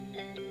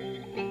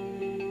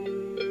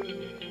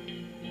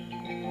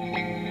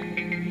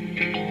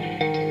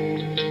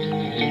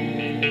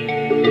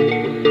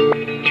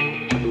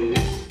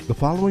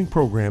following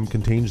program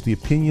contains the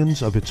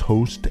opinions of its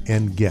host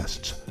and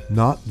guests,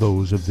 not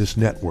those of this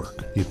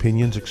network. The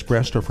opinions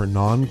expressed are for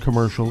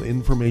non-commercial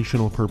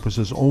informational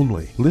purposes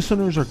only.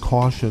 Listeners are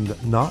cautioned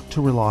not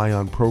to rely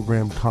on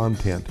program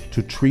content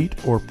to treat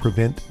or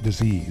prevent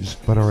disease,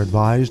 but are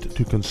advised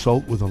to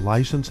consult with a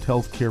licensed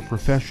healthcare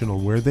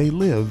professional where they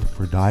live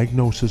for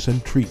diagnosis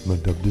and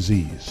treatment of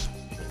disease.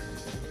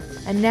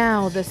 And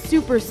now, the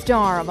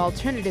superstar of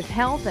alternative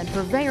health and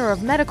purveyor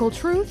of medical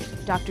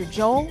truth, Dr.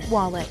 Joel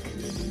Wallach.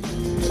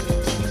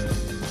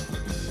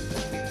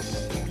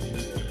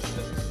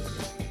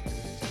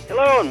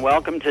 Hello and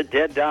welcome to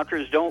Dead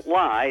Doctors Don't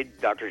Lie.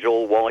 Dr.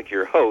 Joel Wallach,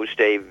 your host,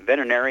 a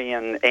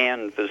veterinarian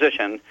and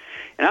physician.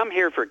 And I'm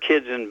here for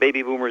kids and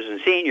baby boomers and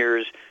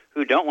seniors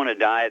who don't want to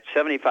die at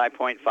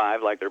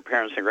 75.5 like their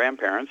parents and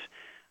grandparents.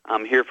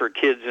 I'm here for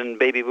kids and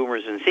baby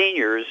boomers and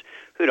seniors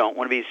who don't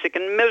want to be sick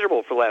and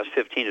miserable for the last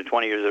 15 to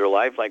 20 years of their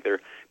life like their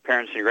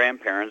parents and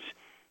grandparents.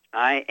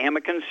 I am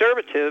a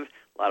conservative.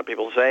 A lot of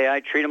people say I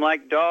treat them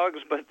like dogs,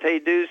 but they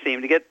do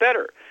seem to get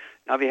better.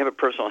 Now, if you have a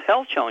personal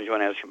health challenge you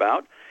want to ask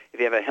about, if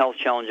you have a health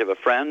challenge of a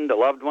friend, a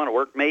loved one, a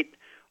workmate,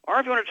 or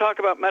if you want to talk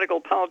about medical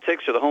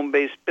politics or the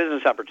home-based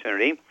business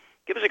opportunity,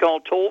 give us a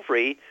call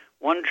toll-free,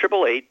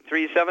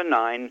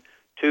 1-888-379-2552.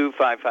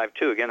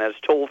 Again, that's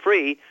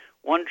toll-free,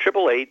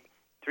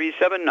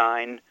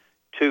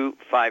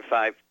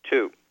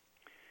 1-888-379-2552.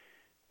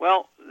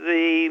 Well,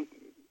 the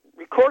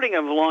recording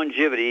of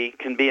longevity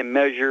can be a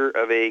measure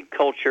of a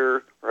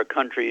culture or a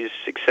country's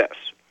success.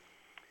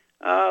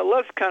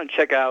 Let's kind of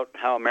check out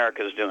how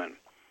America's doing.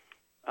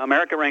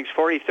 America ranks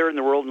 43rd in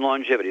the world in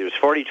longevity. There's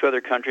 42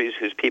 other countries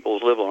whose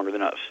peoples live longer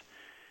than us.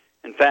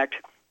 In fact,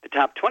 the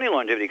top 20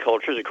 longevity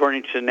cultures,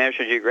 according to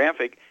National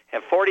Geographic,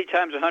 have 40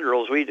 times the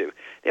 100-year-olds we do.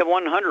 They have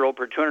 100-year-old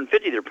per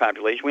 250 of their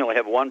population. We only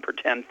have one per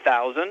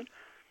 10,000.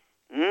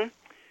 Then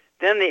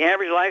the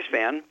average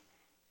lifespan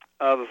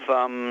of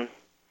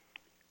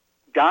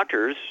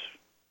doctors,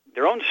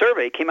 their own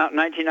survey came out in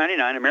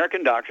 1999.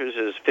 American doctors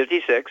is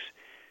 56.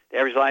 The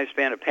average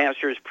lifespan of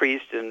pastors,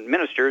 priests, and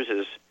ministers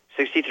is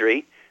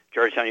 63.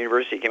 Georgetown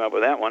University came up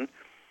with that one.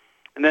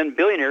 And then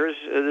billionaires,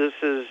 this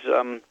is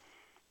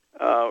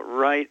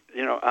right,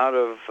 out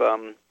of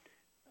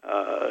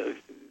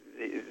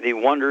the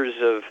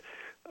wonders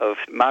of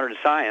modern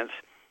science.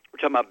 We're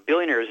talking about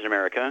billionaires in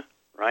America,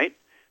 right?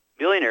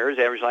 Billionaires,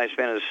 average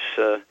lifespan is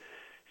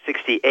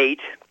 68.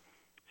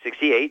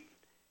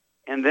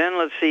 And then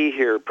let's see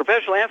here,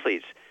 professional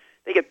athletes,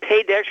 they get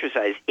paid to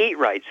exercise, eat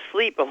right,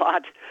 sleep a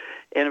lot,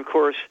 and of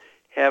course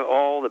have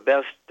all the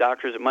best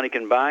doctors that money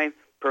can buy,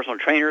 personal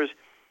trainers.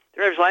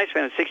 Their average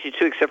lifespan is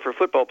 62, except for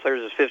football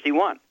players is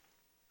 51.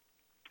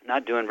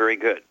 Not doing very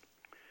good.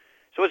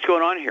 So what's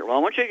going on here? Well, I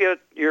want you to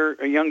get your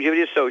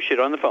Youngevity associate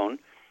on the phone,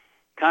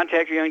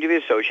 contact your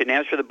Youngevity associate, and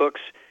ask for the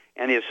books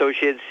and the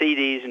associated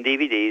CDs and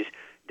DVDs,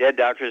 Dead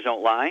Doctors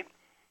Don't Lie,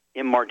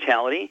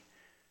 Immortality,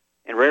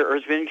 and Rare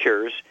Earths Been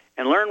Cures,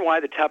 and learn why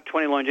the top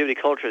 20 longevity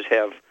cultures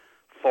have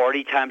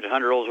 40 times the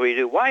 100-year-olds we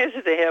do. Why is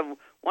it they have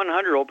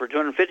 100-year-old per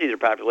 250 of their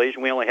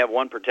population? We only have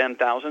one per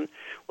 10,000.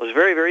 Well, it's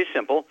very, very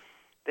simple.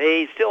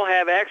 They still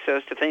have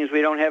access to things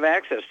we don't have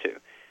access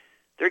to.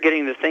 They're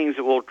getting the things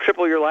that will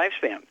triple your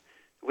lifespan.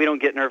 We don't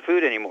get in our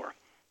food anymore.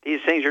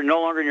 These things are no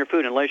longer in your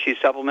food. Unless you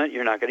supplement,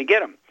 you're not going to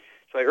get them.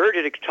 So I urge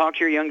you to talk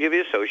to your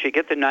Youngevity associate,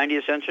 get the 90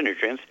 essential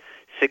nutrients,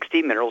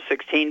 60 minerals,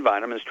 16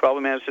 vitamins, 12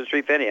 amino acids,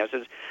 3 fatty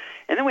acids,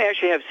 and then we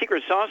actually have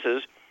secret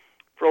sauces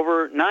for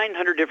over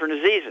 900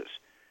 different diseases.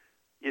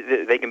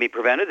 They can be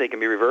prevented. They can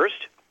be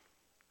reversed.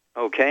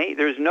 Okay,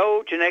 there's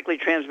no genetically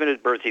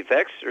transmitted birth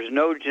defects. There's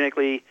no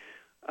genetically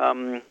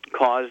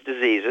caused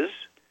diseases.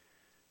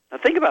 Now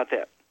think about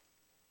that.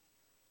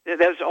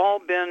 That's all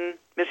been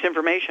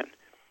misinformation.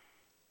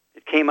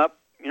 It came up,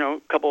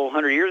 a couple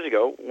hundred years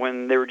ago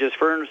when they were just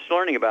first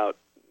learning about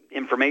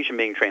information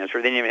being transferred.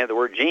 They didn't even have the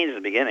word genes at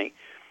the beginning.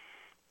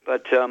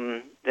 But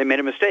they made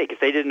a mistake. If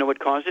they didn't know what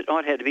caused it,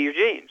 it had to be your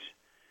genes.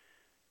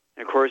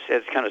 And, of course,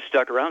 it's kind of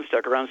stuck around,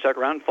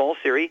 false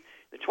theory,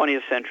 the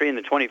 20th century and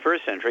the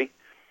 21st century.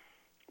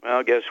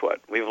 Well, guess what?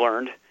 We've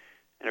learned.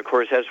 And, of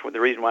course, that's the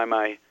reason why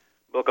my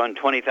book on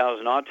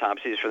 20,000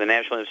 autopsies for the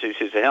National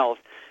Institutes of Health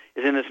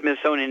is in the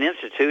Smithsonian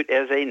Institute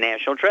as a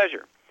national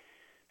treasure.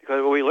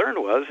 Because what we learned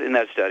was, in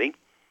that study,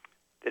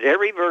 that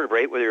every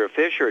vertebrate, whether you're a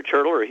fish or a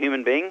turtle or a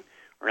human being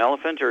or an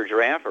elephant or a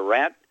giraffe or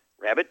rat,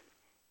 rabbit,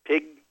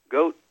 pig,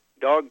 goat,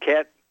 dog,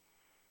 cat,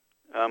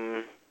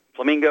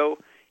 flamingo,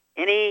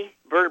 any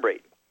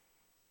vertebrate,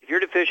 if you're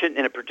deficient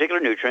in a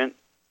particular nutrient,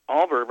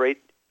 all vertebrate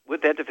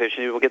with that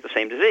deficiency will get the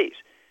same disease.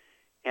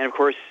 And, of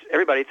course,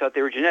 everybody thought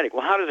they were genetic.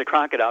 Well, how does a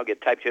crocodile get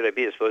type 2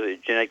 diabetes, supposed to be a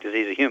genetic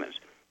disease of humans?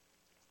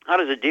 How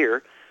does a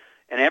deer,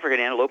 an African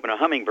antelope, and a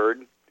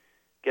hummingbird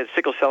get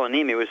sickle cell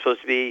anemia, which is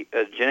supposed to be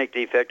a genetic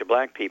defect of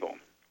black people?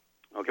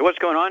 Okay, what's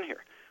going on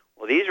here?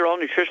 Well, these are all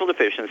nutritional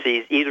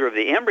deficiencies, either of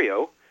the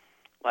embryo,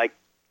 like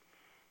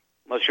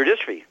muscular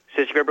dystrophy,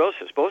 cystic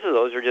fibrosis. Both of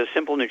those are just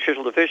simple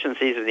nutritional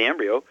deficiencies of the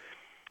embryo,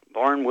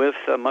 born with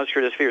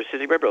muscular dystrophy or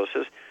cystic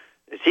fibrosis.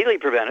 It's easily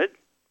prevented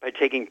by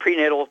taking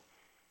prenatal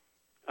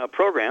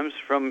programs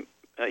from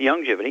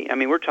Youngevity, I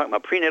mean, we're talking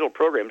about prenatal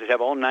programs that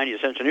have all 90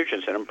 essential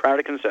nutrients in them prior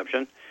to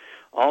conception,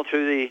 all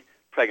through the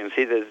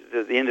pregnancy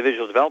that the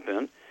individual's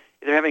developing.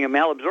 If they're having a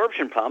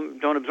malabsorption problem,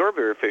 don't absorb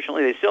very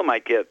efficiently, they still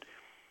might get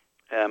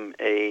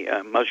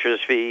a muscular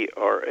dystrophy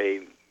or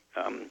a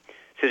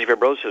cystic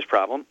fibrosis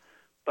problem,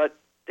 but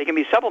they can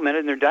be supplemented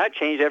and their diet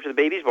changed after the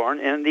baby's born,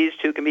 and these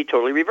two can be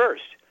totally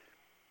reversed.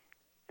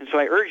 And so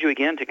I urge you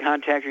again to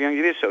contact your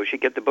Youngevity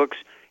associate, get the books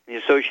and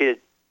the associated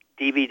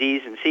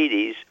DVDs and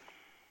CDs,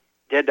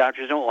 Dead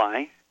Doctors Don't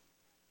Lie,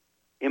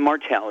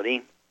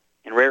 Immortality,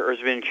 and Rare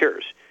Earths and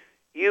Cures.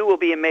 You will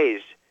be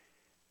amazed.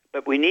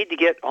 But we need to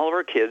get all of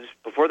our kids,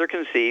 before they're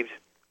conceived,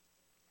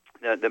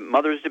 the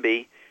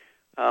mothers-to-be,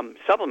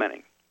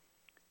 supplementing.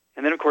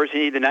 And then, of course, you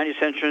need the 90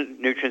 essential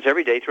nutrients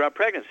every day throughout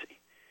pregnancy.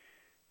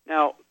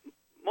 Now,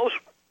 most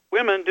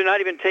women do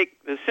not even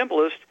take the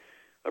simplest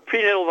of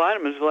prenatal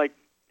vitamins, like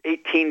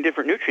 18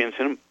 different nutrients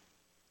in them,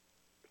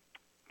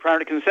 prior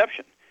to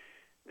conception.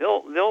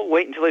 They'll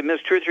wait until they've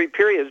missed 2 or 3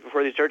 periods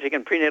before they start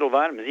taking prenatal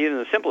vitamins, even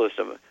the simplest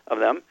of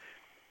them.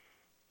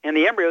 And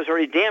the embryo is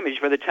already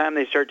damaged by the time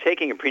they start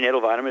taking a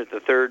prenatal vitamin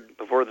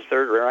before the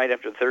third, or right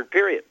after the third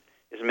period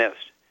is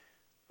missed.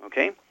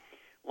 Okay?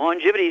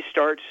 Longevity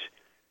starts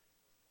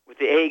with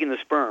the egg and the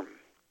sperm.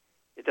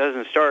 It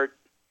doesn't start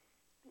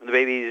when the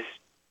baby's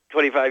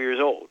 25 years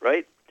old,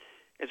 right?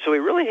 And so we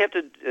really have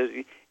to,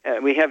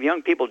 we have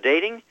young people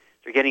dating,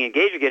 they're getting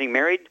engaged, they're getting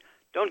married.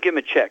 Don't give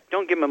them a check.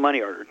 Don't give them a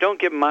money order. Don't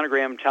give them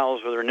monogram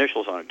towels with their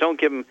initials on it. Don't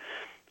give them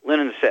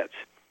linen sets.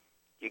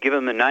 You give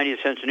them the 90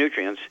 essential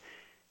nutrients,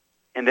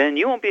 and then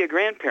you won't be a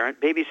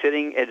grandparent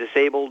babysitting a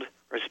disabled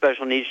or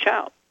special needs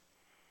child.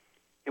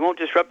 It won't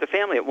disrupt the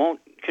family. It won't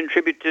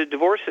contribute to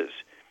divorces.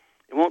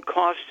 It won't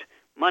cost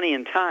money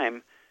and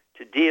time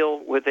to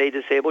deal with a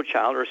disabled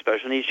child or a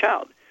special needs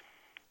child.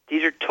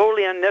 These are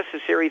totally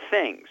unnecessary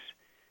things.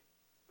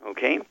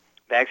 Okay?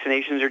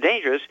 Vaccinations are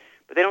dangerous,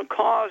 but they don't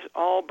cause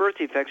all birth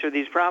defects or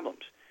these problems.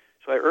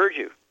 So I urge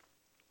you,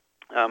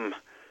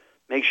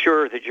 make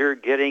sure that you're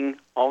getting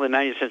all the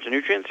 90 essential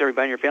nutrients.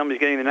 Everybody in your family is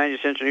getting the 90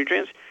 essential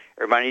nutrients.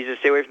 Everybody needs to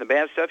stay away from the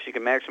bad stuff so you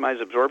can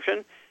maximize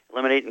absorption,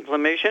 eliminate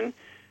inflammation.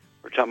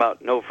 We're talking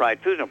about no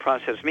fried foods, no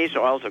processed meats,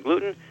 no oils, no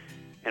gluten,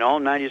 and all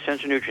 90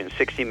 essential nutrients,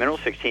 16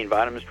 minerals, 16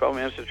 vitamins, 12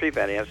 amino acids, 3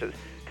 fatty acids.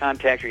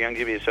 Contact your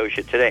Youngevity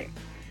associate today.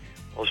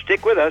 Well,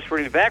 stick with us. We're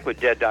going to be back with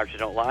Dead Doctors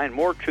Don't Lie and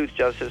more truth,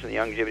 justice, and the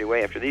Youngevity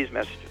way after these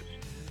messages.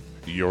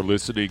 You're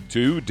listening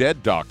to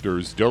Dead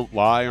Doctors Don't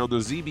Lie on the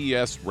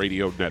ZBS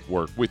Radio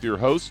Network with your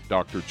host,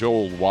 Dr.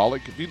 Joel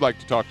Wallach. If you'd like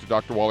to talk to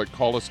Dr. Wallach,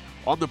 call us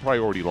on the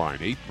priority line,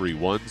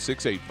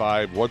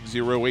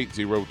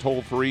 831-685-1080,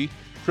 toll free,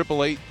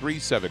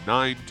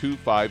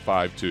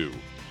 888-379-2552.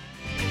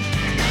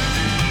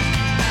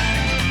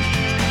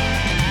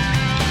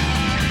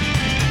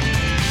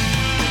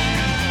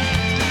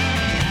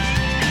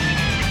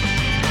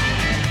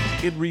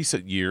 In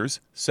recent years,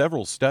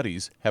 several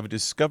studies have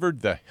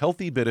discovered the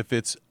healthy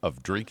benefits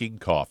of drinking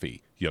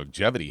coffee.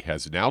 Youngevity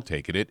has now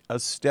taken it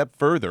a step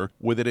further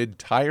with an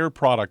entire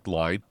product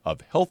line of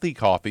healthy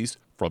coffees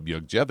from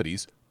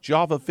Youngevity's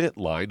JavaFit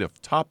line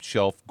of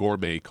top-shelf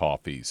gourmet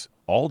coffees.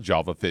 All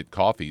JavaFit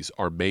coffees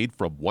are made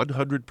from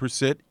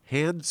 100%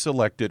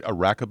 hand-selected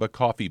Arabica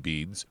coffee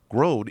beans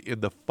grown in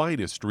the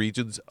finest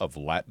regions of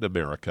Latin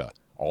America,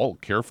 all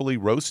carefully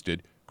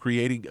roasted,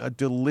 creating a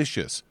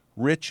delicious,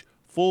 rich,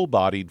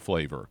 full-bodied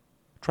flavor.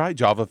 Try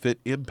JavaFit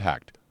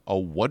Impact, a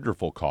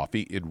wonderful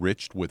coffee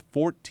enriched with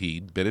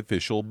 14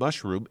 beneficial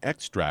mushroom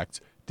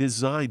extracts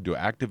designed to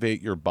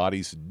activate your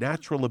body's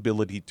natural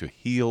ability to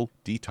heal,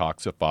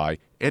 detoxify,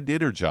 and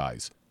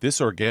energize. This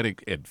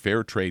organic and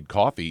fair trade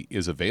coffee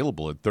is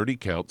available in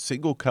 30-count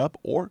single cup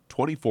or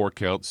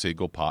 24-count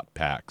single pot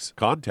packs.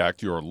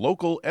 Contact your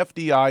local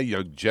FDI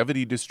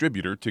Youngevity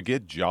distributor to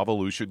get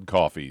Javalution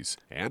coffees.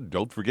 And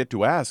don't forget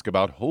to ask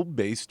about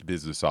home-based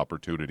business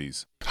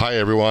opportunities. Hi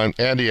everyone,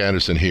 Andy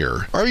Anderson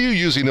here. Are you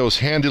using those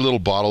handy little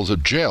bottles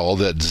of gel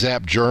that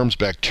zap germs,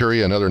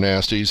 bacteria, and other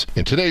nasties?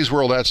 In today's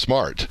world, that's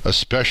smart,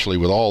 especially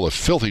with all the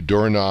filthy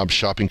doorknobs,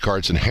 shopping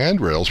carts, and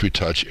handrails we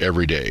touch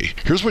every day.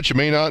 Here's what you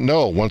may not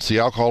know. Once the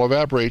alcohol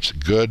evaporates,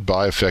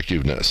 goodbye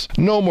effectiveness.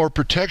 No more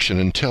protection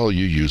until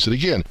you use it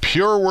again.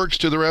 PureWorks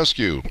to the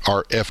rescue.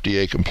 Our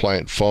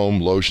FDA-compliant foam,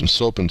 lotion,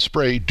 soap, and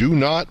spray do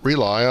not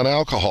rely on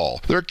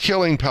alcohol. Their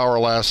killing power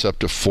lasts up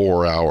to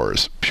 4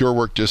 hours.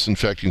 PureWorks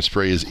disinfecting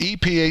spray is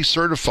EPA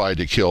certified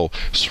to kill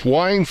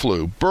swine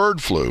flu,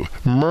 bird flu,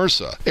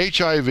 MRSA,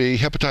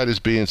 HIV,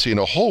 hepatitis B and C, and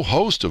a whole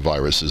host of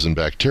viruses and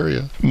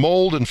bacteria.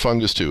 Mold and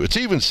fungus too. It's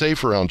even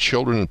safe around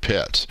children and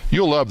pets.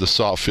 You'll love the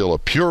soft feel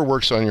of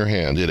PureWorks on your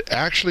hand. It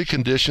actually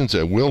conditions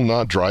and will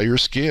not dry your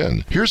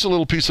skin. Here's a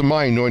little peace of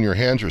mind knowing your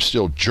hands are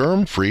still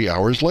germ-free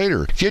hours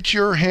later. Get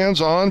your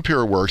hands on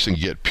PureWorks and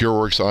get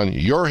PureWorks on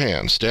your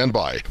hands. Stand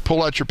by.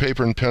 Pull out your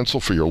paper and pencil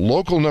for your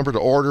local number to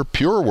order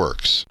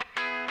PureWorks.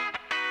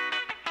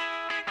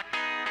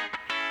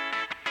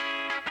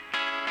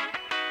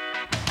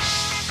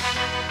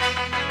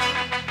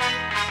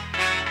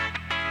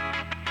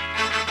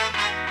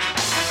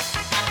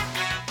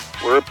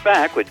 We're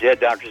back with Dead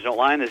Doctors Don't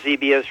Lie on the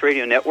ZBS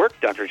Radio Network.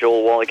 Dr.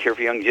 Joel Wallach here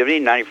for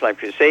Youngevity, 95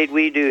 Crusade.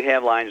 We do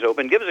have lines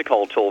open. Give us a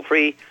call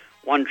toll-free,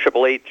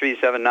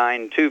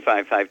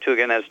 1-888-379-2552.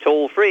 Again, that's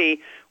toll-free,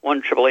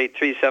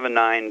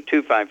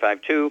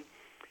 1-888-379-2552.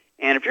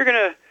 And if you're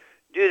going to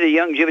do the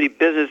Youngevity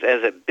business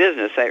as a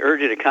business, I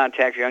urge you to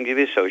contact your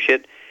Youngevity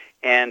associate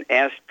and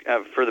ask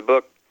for the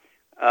book.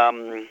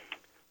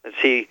 Let's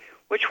see,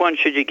 which one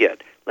should you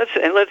get? Let's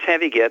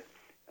have you get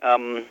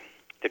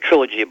the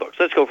trilogy of books.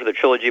 Let's go for the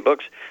trilogy of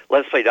books.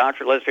 Let's Play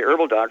Doctor, Let's Play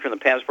Herbal Doctor, and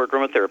the Passport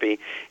Aromatherapy,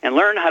 and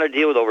learn how to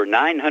deal with over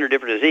 900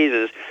 different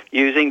diseases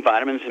using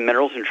vitamins and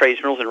minerals and trace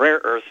minerals and rare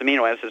earths,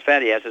 amino acids,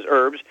 fatty acids,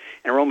 herbs,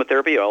 and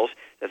aromatherapy oils.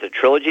 That's a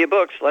trilogy of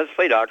books. Let's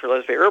Play Doctor,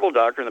 Let's Play Herbal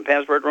Doctor, and the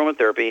Passport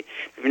Aromatherapy.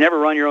 If you've never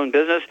run your own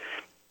business,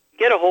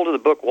 get a hold of the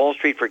book Wall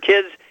Street for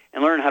Kids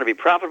and learn how to be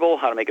profitable,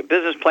 how to make a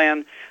business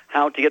plan,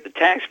 how to get the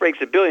tax breaks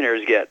that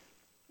billionaires get.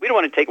 We don't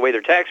want to take away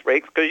their tax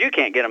breaks because you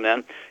can't get them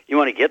then. You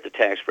want to get the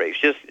tax breaks,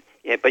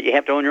 but you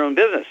have to own your own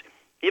business.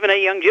 Even a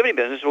Youngevity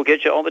business will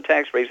get you all the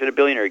tax breaks that a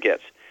billionaire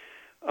gets.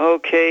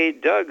 Okay,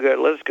 Doug,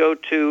 let's go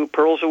to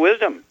Pearls of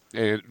Wisdom.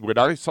 And when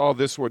I saw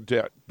this one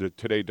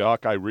today,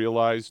 Doc, I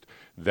realized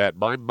that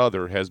my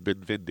mother has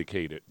been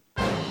vindicated.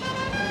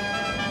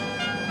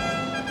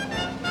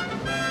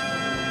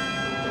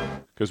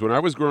 Because when I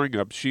was growing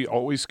up, she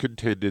always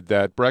contended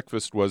that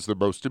breakfast was the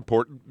most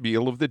important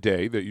meal of the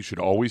day, that you should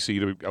always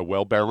eat a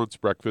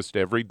well-balanced breakfast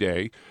every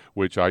day,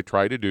 which I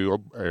try to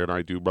do, and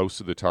I do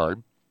most of the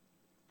time.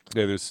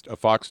 And this a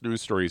Fox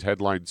News story's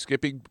headline,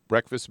 "Skipping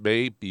breakfast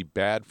may be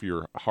bad for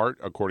your heart,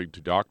 according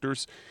to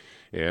doctors."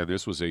 And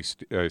this was a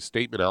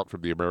statement out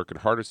from the American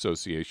Heart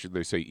Association.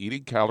 They say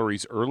eating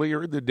calories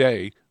earlier in the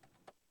day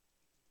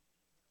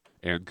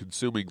and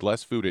consuming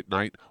less food at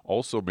night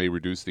also may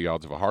reduce the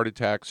odds of a heart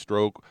attack,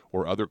 stroke,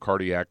 or other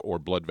cardiac or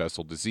blood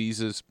vessel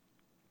diseases.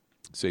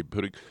 Say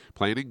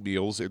planning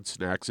meals and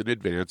snacks in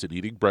advance and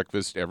eating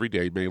breakfast every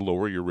day may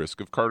lower your risk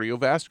of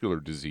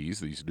cardiovascular disease,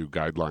 these new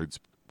guidelines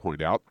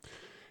point out.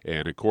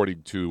 And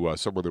according to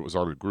someone that was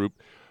on a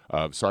group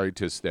of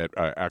scientists that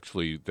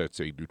that's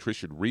a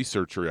nutrition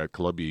researcher at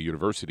Columbia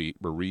University,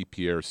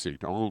 Marie-Pierre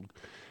Saint-Onge,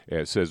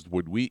 says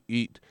when we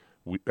eat,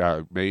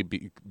 may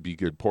be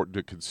important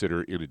to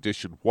consider in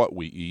addition what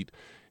we eat.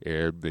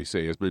 And they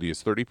say as many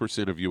as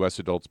 30% of U.S.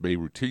 adults may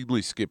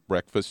routinely skip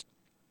breakfast,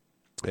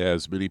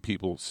 as many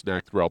people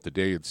snack throughout the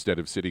day instead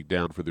of sitting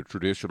down for the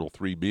traditional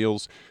 3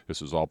 meals.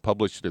 This is all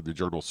published in the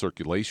journal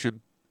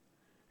Circulation.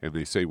 And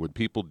they say when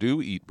people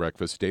do eat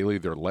breakfast daily,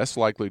 they're less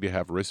likely to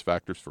have risk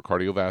factors for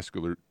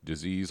cardiovascular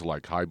disease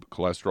like high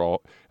cholesterol,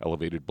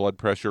 elevated blood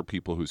pressure.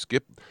 People who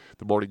skip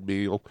the morning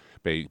meal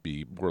may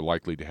be more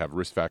likely to have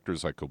risk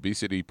factors like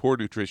obesity, poor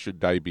nutrition,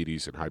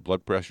 diabetes, and high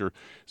blood pressure.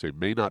 So they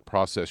may not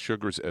process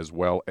sugars as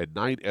well at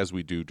night as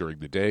we do during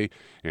the day.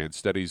 And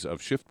studies of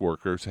shift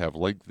workers have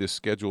linked this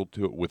schedule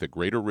with a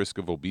greater risk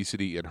of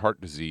obesity and heart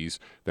disease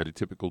than a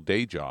typical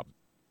day job.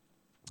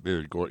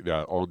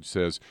 On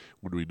says,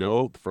 when we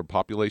know from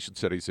population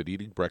studies that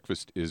eating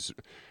breakfast is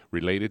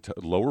related to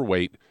lower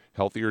weight,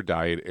 healthier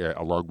diet,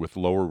 along with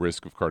lower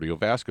risk of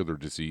cardiovascular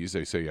disease,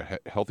 they say a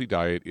healthy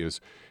diet is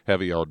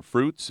heavy on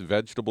fruits,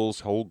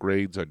 vegetables, whole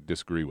grains. I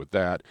disagree with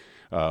that.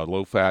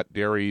 Low-fat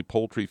dairy,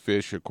 poultry,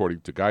 fish,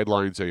 according to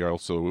guidelines. They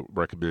also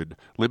recommend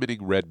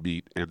limiting red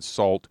meat and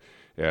salt,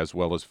 as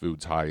well as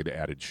foods high in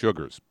added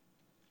sugars.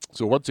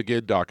 So once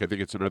again, Doc, I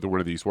think it's another one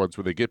of these ones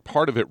where they get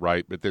part of it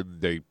right, but then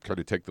they kind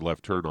of take the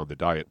left turn on the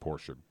diet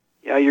portion.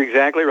 Yeah, you're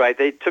exactly right.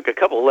 They took a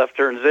couple of left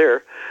turns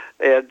there.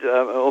 And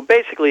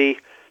basically,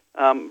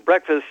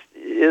 breakfast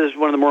is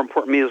one of the more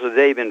important meals of the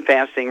day. You've been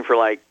fasting for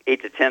like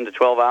 8 to 10 to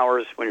 12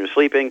 hours when you're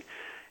sleeping.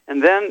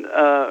 And then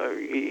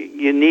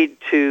you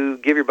need to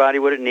give your body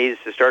what it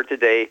needs to start the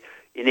day.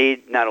 You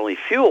need not only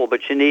fuel,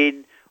 but you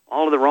need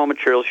all of the raw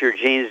materials for your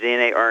genes,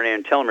 DNA, RNA,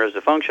 and telomeres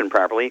to function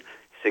properly.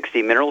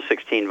 60 minerals,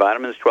 16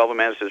 vitamins, 12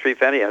 amino acids, 3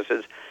 fatty acids.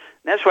 And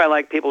that's why I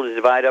like people to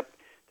divide up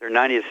their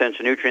 90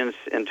 essential nutrients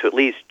into at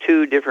least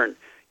 2 different,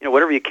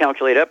 whatever you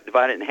calculate up,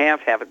 divide it in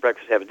half at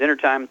breakfast, half at dinner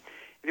time.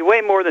 If you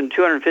weigh more than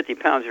 250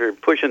 pounds, if you're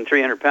pushing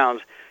 300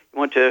 pounds, you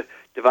want to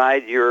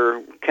divide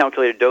your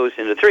calculated dose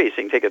into 3. So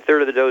you can take a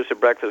third of the dose at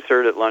breakfast,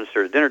 third at lunch,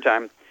 third at dinner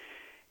time.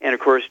 And, of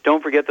course,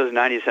 don't forget those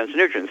 90 essential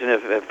nutrients. And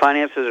if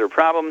finances are a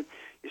problem,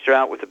 you start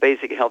out with the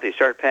basic healthy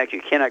start pack.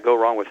 You cannot go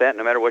wrong with that,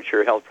 no matter what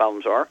your health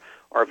problems are.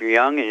 Or if you're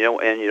young and you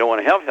don't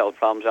want to have health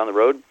problems on the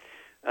road,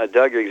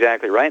 Doug, you're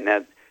exactly right. And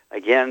that,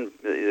 again,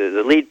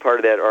 the lead part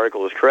of that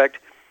article is correct.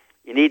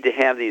 You need to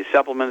have these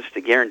supplements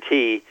to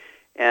guarantee.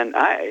 And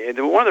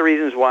one of the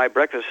reasons why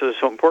breakfast is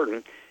so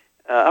important,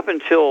 up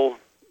until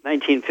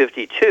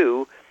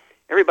 1952,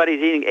 everybody's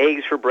eating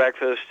eggs for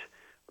breakfast,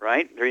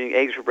 right? They're eating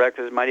eggs for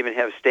breakfast. Might even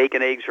have steak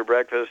and eggs for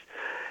breakfast.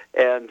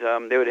 And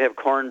they would have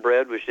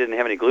cornbread, which didn't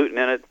have any gluten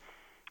in it.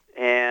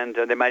 And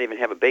they might even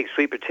have a baked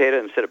sweet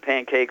potato instead of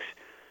pancakes,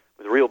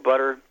 with real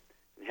butter,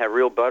 and have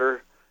real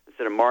butter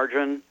instead of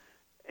margarine.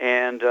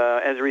 And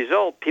as a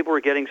result, people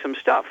were getting some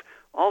stuff.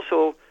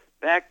 Also,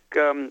 back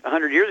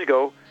 100 years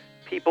ago,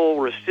 people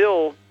were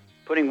still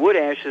putting wood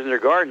ashes in their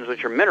gardens,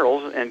 which are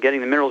minerals, and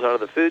getting the minerals out of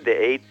the food they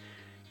ate.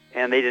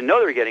 And they didn't know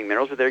they were getting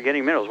minerals, but they're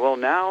getting minerals. Well,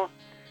 now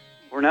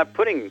we're not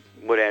putting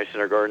wood ashes in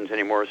our gardens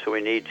anymore, so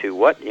we need to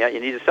what? Yeah, you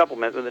need to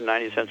supplement with the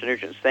 90 essential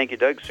nutrients. Thank you,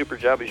 Doug. Super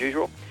job as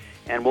usual.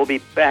 And we'll be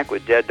back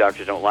with Dead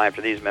Doctors Don't Lie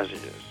after these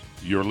messages.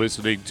 You're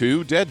listening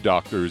to Dead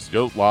Doctors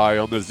Don't Lie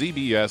on the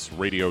ZBS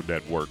Radio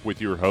Network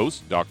with your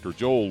host, Dr.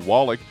 Joel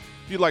Wallach.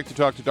 If you'd like to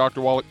talk to Dr.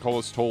 Wallach, call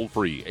us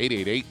toll-free,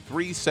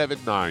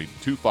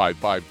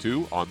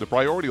 888-379-2552 on the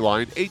priority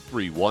line,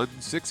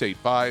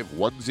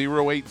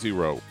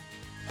 831-685-1080.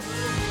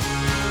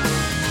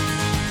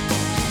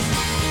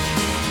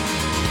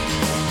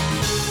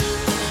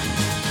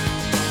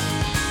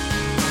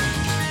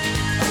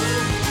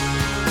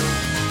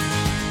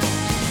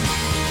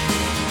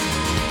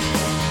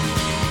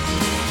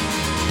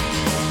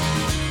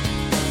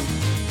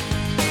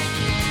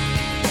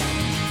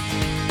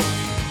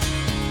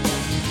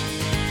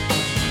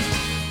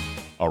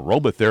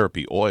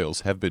 Aromatherapy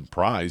oils have been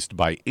prized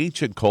by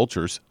ancient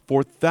cultures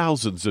for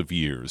thousands of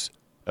years.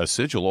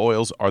 Essential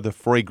oils are the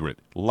fragrant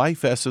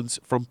life essence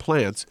from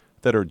plants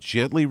that are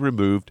gently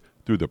removed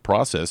through the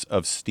process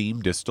of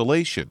steam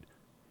distillation.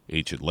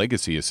 Ancient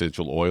Legacy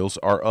essential oils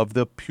are of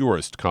the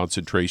purest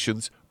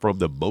concentrations from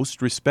the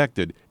most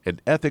respected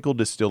and ethical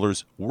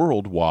distillers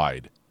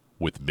worldwide,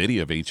 with many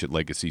of Ancient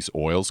Legacy's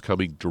oils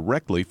coming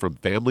directly from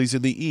families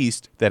in the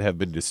East that have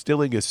been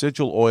distilling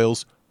essential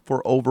oils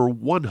for over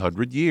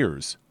 100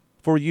 years,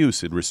 for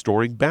use in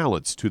restoring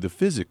balance to the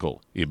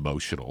physical,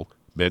 emotional,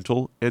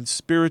 mental, and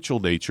spiritual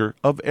nature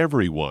of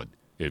everyone.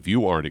 If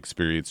you aren't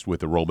experienced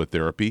with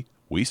aromatherapy,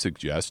 we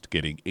suggest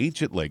getting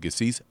Ancient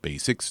Legacy's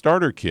Basic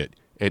Starter Kit,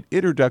 an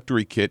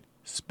introductory kit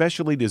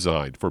specially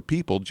designed for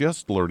people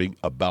just learning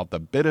about the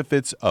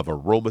benefits of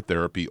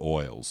aromatherapy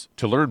oils.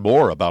 To learn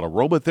more about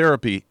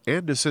aromatherapy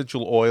and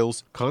essential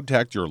oils,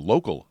 contact your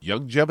local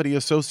Youngevity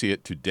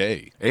associate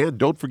today. And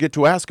don't forget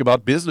to ask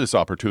about business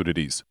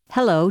opportunities.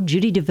 Hello,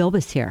 Judy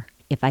DeVilbiss here.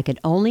 If I could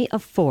only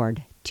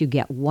afford to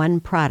get one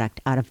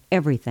product out of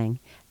everything,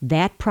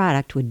 that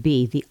product would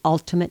be the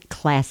Ultimate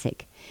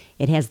Classic.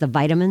 It has the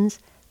vitamins,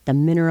 the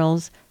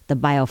minerals, the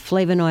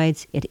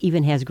bioflavonoids. It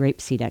even has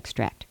grapeseed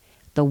extract.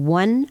 The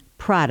one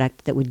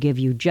product that would give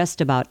you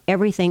just about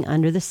everything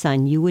under the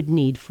sun you would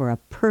need for a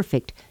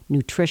perfect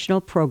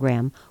nutritional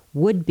program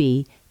would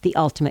be the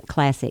Ultimate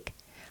Classic.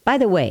 By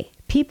the way,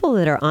 people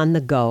that are on the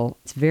go,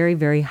 it's very,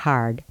 very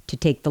hard to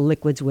take the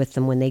liquids with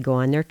them when they go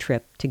on their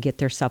trip to get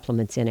their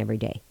supplements in every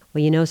day.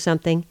 Well, you know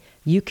something?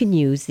 You can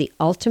use the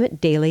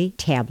Ultimate Daily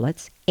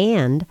tablets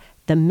and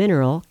the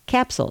mineral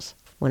capsules.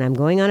 When I'm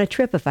going on a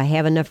trip, if I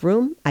have enough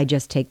room, I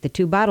just take the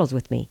 2 bottles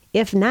with me.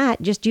 If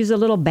not, just use a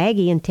little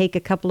baggie and take a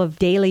couple of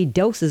daily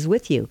doses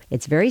with you.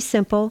 It's very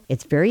simple.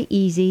 It's very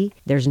easy.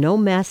 There's no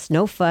mess,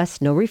 no fuss,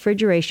 no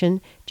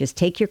refrigeration. Just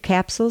take your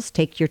capsules,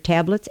 take your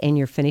tablets, and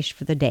you're finished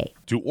for the day.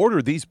 To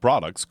order these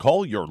products,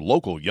 call your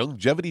local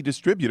Youngevity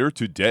distributor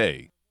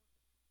today.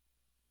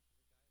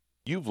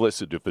 You've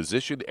listened to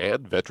physician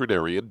and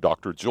veterinarian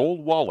Dr.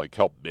 Joel Wallach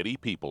help many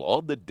people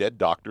on the Dead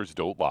Doctors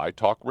Don't Lie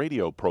talk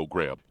radio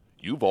program.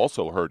 You've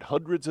also heard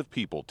hundreds of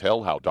people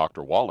tell how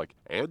Dr. Wallach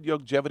and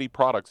Youngevity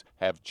products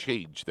have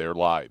changed their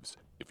lives.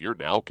 If you're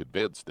now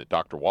convinced that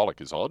Dr.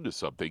 Wallach is onto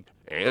something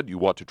and you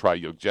want to try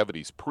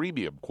Youngevity's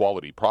premium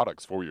quality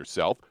products for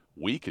yourself,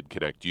 we can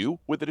connect you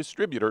with a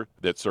distributor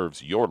that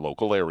serves your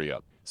local area.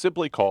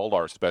 Simply call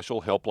our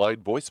special helpline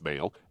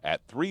voicemail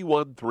at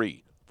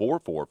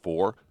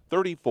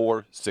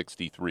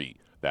 313-444-3463.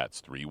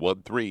 That's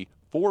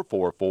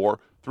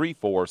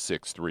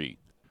 313-444-3463.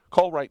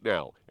 Call right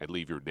now and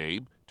leave your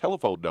name,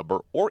 telephone number,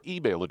 or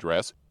email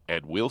address,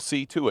 and we'll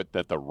see to it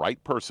that the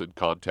right person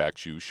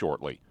contacts you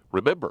shortly.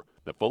 Remember,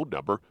 the phone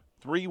number,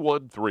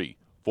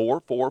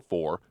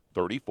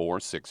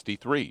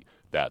 313-444-3463.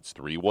 That's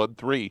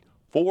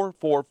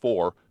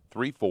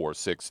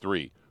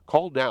 313-444-3463.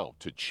 Call now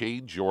to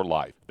change your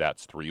life.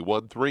 That's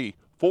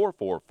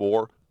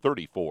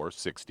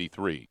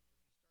 313-444-3463.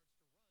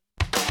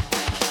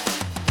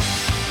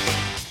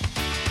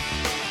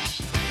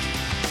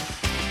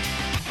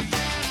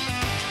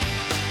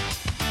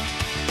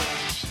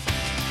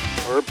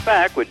 We're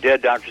back with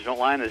Dead Doctors Don't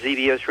Lie on the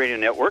ZBS Radio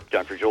Network.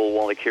 Dr. Joel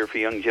Wallach here for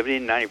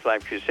Youngevity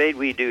 95 Crusade.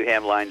 We do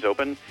have lines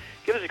open.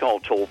 Give us a call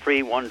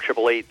toll-free,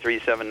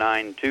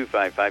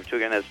 1-888-379-2552.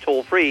 Again, that's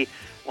toll-free,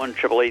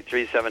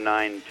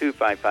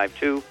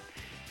 1-888-379-2552.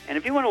 And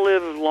if you want to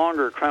live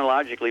longer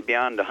chronologically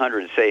beyond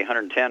 100, say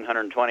 110,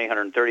 120,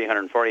 130,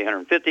 140,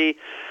 150,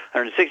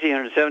 160,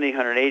 170,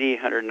 180,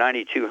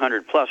 190,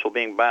 200 plus, while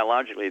being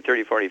biologically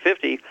 30, 40,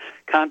 50,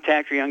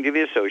 contact your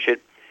Youngevity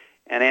associate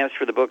and ask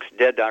for the books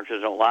Dead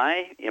Doctors Don't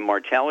Lie,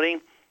 Immortality,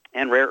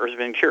 and Rare Earths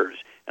and Cures,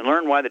 and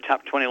learn why the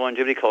top 20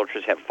 longevity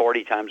cultures have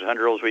 40 times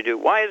 100-year-olds we do.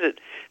 Why is it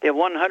they have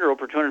 100-year-old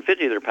per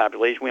 250 of their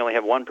population? We only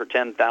have 1 per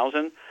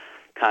 10,000.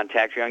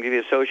 Contact your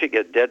Youngevity associate.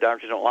 Get Dead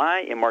Doctors Don't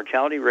Lie,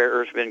 Immortality, Rare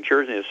Earths and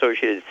Cures, and the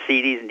associated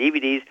CDs and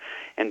DVDs.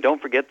 And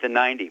don't forget the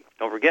 90.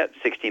 Don't forget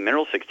 16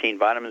 minerals, 16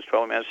 vitamins,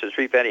 12 amino acids,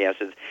 3 fatty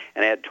acids,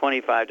 and add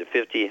 25 to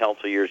 50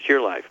 healthful years to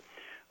your life.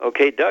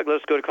 Okay, Doug,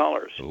 let's go to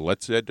callers.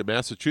 Let's head to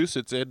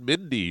Massachusetts, and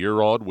Mindy,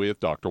 you're on with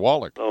Dr.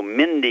 Wallach. Oh,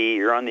 Mindy,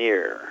 you're on the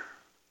air.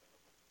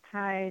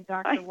 Hi,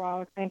 Dr. Hi.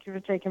 Wallach. Thank you for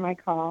taking my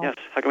call. Yes,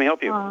 how can we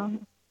help you?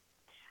 I'm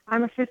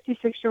a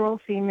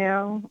 56-year-old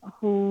female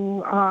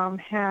who my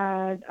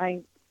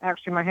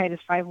height is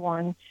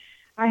 5'1".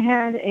 I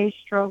had a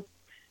stroke.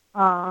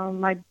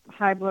 My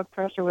high blood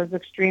pressure was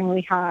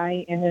extremely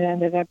high, and it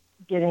ended up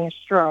getting a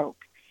stroke.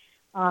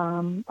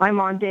 I'm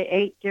on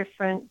 8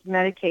 different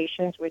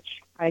medications,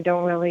 which I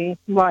don't really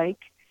like.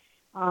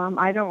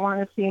 I don't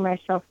want to see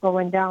myself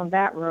going down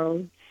that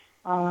road.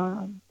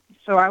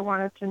 So I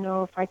wanted to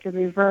know if I could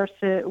reverse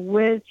it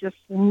with just,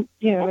 Okay.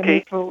 the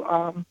neutral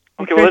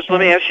Okay, well, let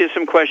me ask you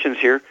some questions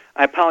here.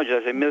 I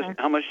apologize. I missed.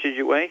 How much did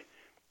you weigh?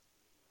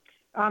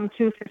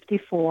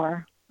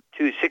 254.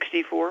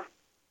 264?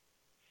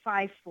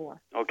 5'4".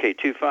 Okay,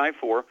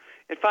 254.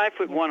 At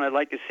 5'1", I'd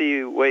like to see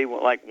you weigh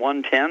like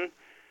 110.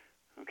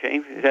 Okay,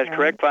 is that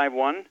correct?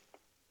 5'1"?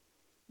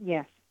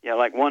 Yes. Yeah,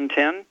 like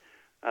 110.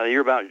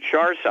 You're about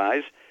Char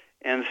size,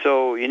 and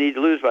so you need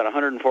to lose about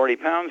 140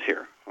 pounds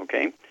here.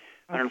 Okay,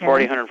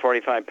 140,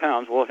 145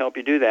 pounds. We'll help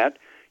you do that.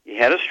 You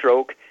had a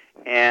stroke,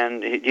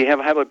 and do you have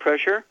high blood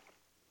pressure?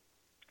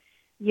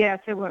 Yes,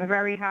 it went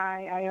very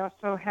high. I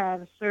also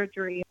had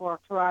surgery for a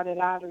carotid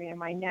artery in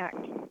my neck.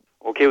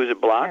 Okay, was it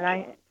blocked?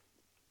 And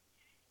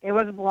it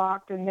was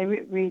blocked, and they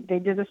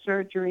did the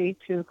surgery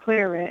to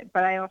clear it,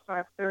 but I also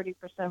have 30%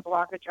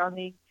 blockage on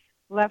the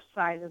left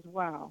side as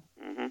well.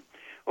 Mm-hmm.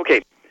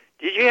 Okay.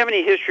 Did you have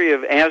any history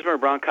of asthma or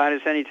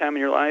bronchitis any time in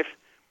your life?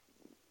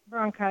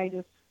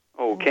 Bronchitis.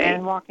 Okay.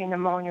 And walking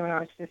pneumonia when I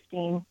was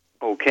 15.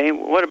 Okay.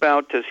 What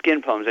about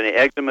skin problems? Any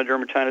eczema,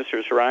 dermatitis,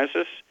 or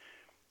psoriasis?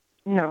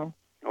 No.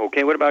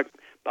 Okay. What about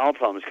bowel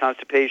problems?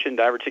 Constipation,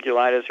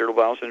 diverticulitis,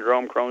 irritable bowel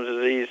syndrome, Crohn's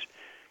disease?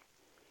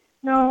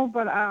 No,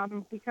 but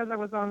because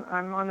I'm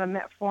on the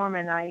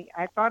metformin, I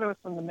thought it was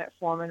from the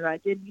metformin, but I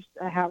did used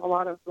to have a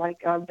lot of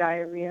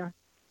diarrhea.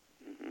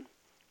 Mm-hmm.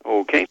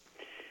 Okay.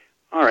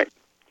 All right.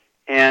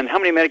 And how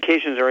many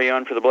medications are you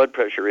on for the blood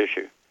pressure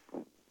issue?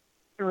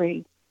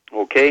 3.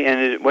 Okay.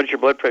 And what's your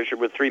blood pressure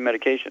with 3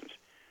 medications?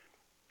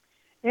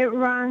 It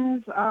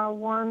runs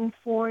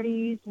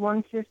 140s,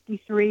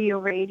 153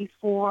 over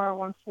 84,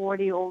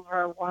 140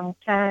 over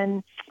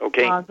 110.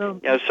 Okay. I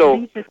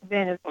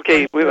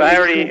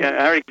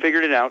already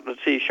figured it out.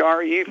 Let's see,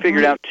 Shar, you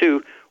figured out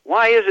too.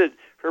 Why is it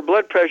her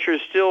blood pressure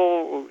is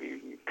still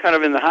kind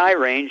of in the high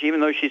range, even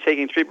though she's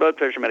taking 3 blood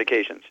pressure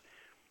medications?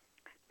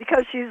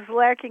 Because she's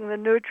lacking the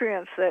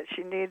nutrients that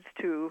she needs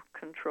to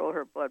control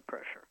her blood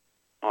pressure.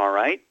 All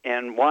right.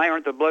 And why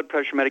aren't the blood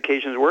pressure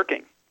medications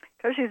working?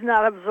 Because she's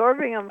not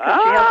absorbing them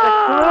because she has a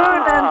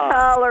gluten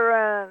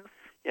intolerance.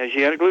 Yeah, she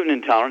got a gluten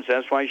intolerance.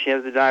 That's why she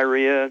has the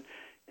diarrhea.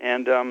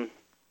 And,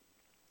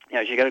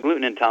 she got a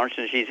gluten intolerance,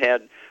 and she's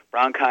had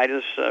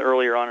bronchitis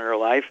earlier on in her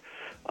life,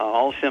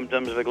 all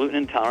symptoms of a gluten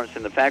intolerance,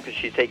 and the fact that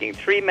she's taking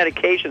 3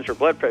 medications for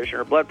blood pressure,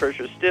 and her blood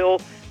pressure is still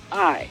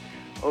high.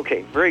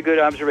 Okay, very good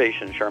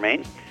observation,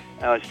 Charmaine.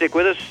 Stick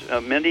with us.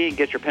 Mindy,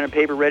 get your pen and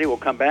paper ready. We'll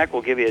come back.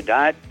 We'll give you a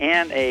diet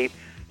and a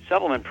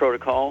supplement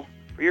protocol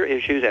for your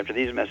issues after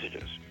these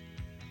messages.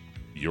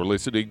 You're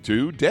listening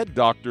to Dead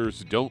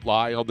Doctors Don't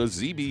Lie on the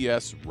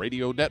ZBS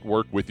Radio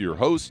Network with your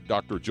host,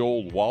 Dr.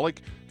 Joel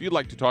Wallach. If you'd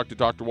like to talk to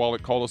Dr.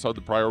 Wallach, call us on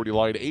the priority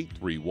line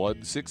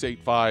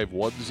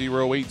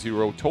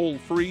 831-685-1080, toll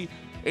free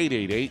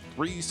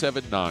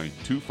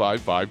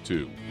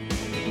 888-379-2552.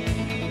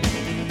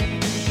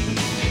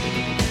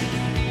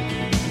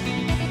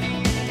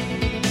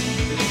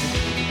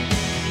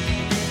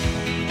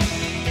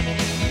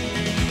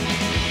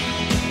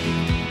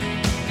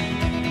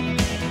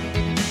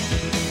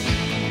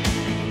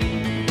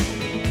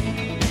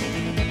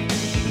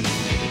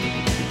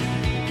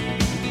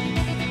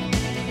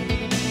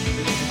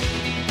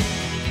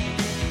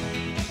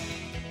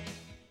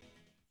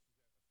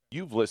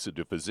 You've listened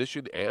to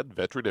physician and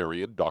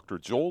veterinarian Dr.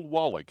 Joel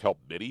Wallach help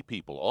many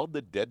people on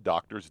the Dead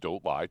Doctors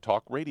Don't Lie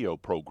talk radio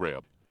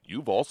program.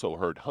 You've also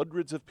heard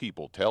hundreds of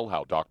people tell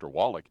how Dr.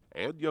 Wallach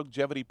and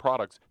Youngevity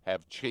products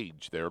have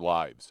changed their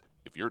lives.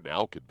 If you're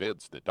now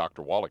convinced that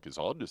Dr. Wallach is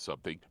onto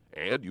something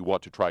and you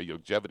want to try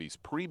Youngevity's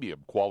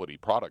premium quality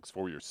products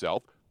for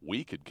yourself,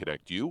 we can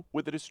connect you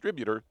with a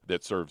distributor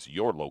that serves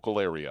your local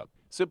area.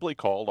 Simply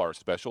call our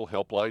special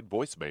helpline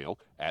voicemail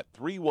at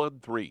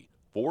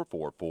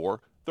 313-444-3463.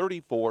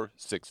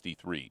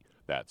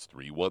 That's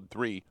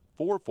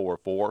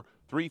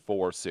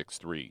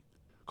 313-444-3463.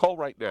 Call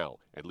right now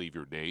and leave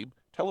your name,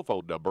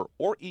 telephone number,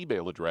 or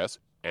email address,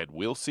 and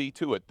we'll see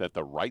to it that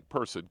the right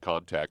person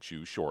contacts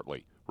you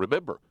shortly.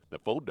 Remember, the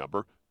phone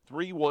number,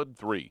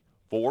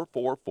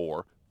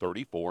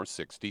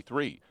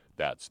 313-444-3463.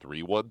 That's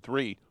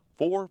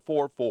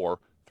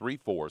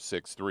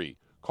 313-444-3463.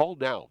 Call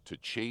now to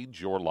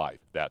change your life.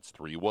 That's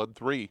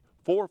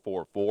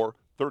 313-444-3463.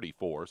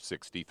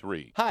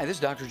 3463. Hi, this is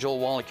Dr. Joel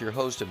Wallach, your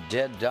host of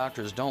Dead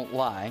Doctors Don't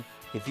Lie.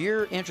 If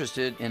you're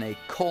interested in a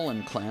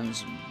colon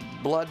cleanse,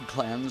 blood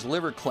cleanse,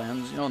 liver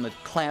cleanse, in the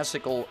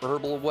classical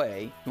herbal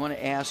way, you want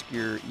to ask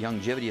your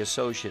Youngevity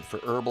associate for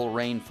Herbal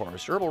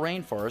Rainforest. Herbal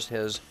Rainforest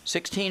has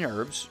 16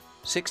 herbs,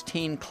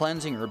 16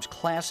 cleansing herbs,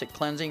 classic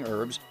cleansing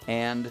herbs,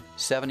 and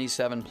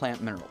 77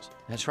 plant minerals.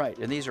 That's right,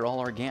 and these are all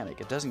organic.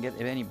 It doesn't get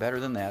any better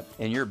than that.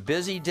 In your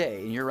busy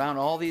day, and you're around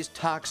all these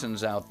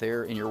toxins out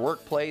there in your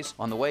workplace,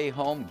 on the way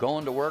home,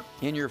 going to work,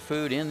 in your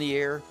food, in the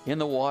air, in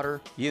the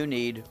water, you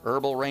need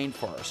Herbal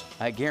Rainforest.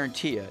 I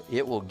guarantee you,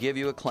 it will give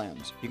you a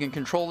cleanse. You can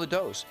control the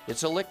dose.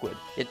 It's a liquid.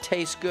 It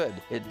tastes good.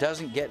 It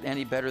doesn't get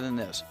any better than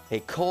this.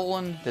 A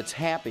colon that's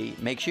happy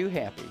makes you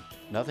happy.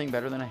 Nothing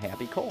better than a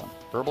happy colon.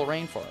 Herbal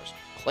Rainforest.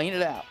 Clean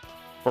it out.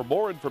 For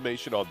more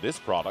information on this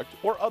product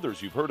or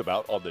others you've heard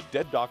about on the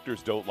Dead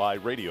Doctors Don't Lie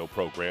radio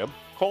program,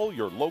 call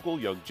your local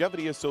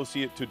Youngevity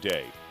associate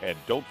today. And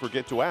don't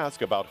forget to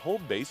ask about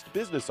home-based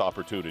business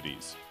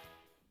opportunities.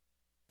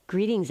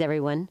 Greetings,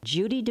 everyone.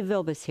 Judy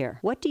DeVilbus here.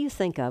 What do you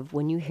think of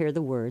when you hear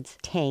the words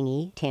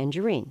tangy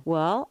tangerine?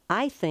 Well,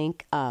 I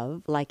think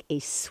of like a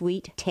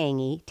sweet,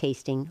 tangy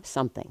tasting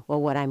something. Well,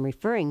 what I'm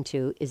referring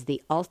to is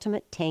the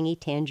Ultimate Tangy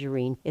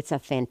Tangerine. It's a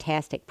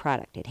fantastic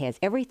product. It has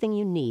everything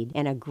you need,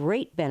 and a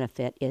great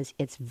benefit is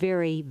it's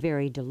very,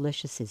 very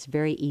delicious. It's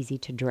very easy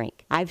to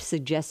drink. I've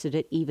suggested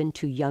it even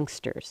to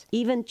youngsters.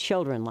 Even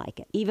children like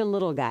it. Even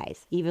little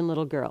guys. Even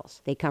little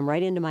girls. They come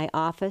right into my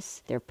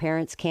office. Their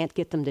parents can't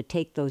get them to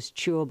take those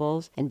chewable,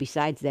 and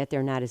besides that,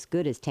 they're not as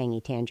good as Tangy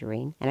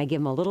Tangerine. And I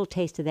give them a little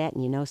taste of that,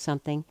 and you know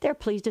something? They're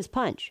pleased as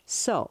punch.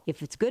 So,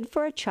 if it's good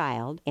for a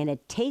child and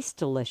it tastes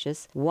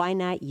delicious, why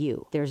not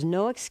you? There's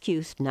no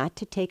excuse not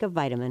to take a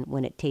vitamin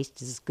when it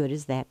tastes as good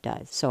as that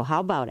does. So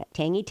how about it?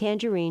 Tangy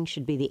Tangerine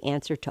should be the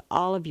answer to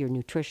all of your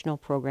nutritional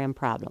program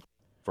problems.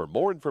 For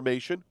more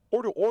information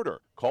or to order,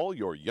 call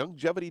your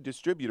Youngevity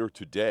distributor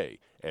today.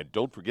 And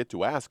don't forget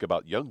to ask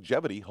about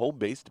Youngevity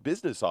home-based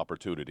business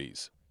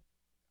opportunities.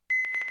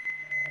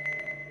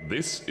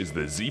 This is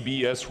the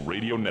ZBS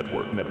Radio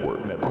Network.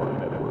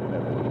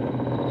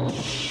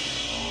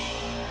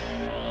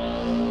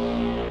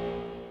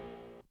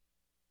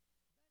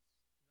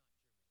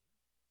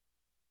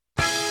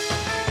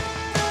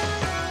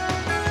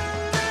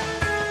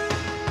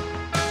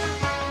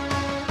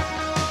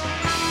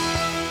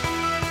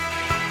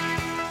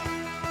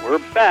 We're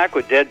back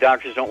with Dead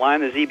Doctors Don't Lie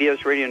on the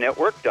ZBS Radio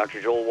Network.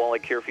 Dr. Joel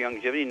Wallach here for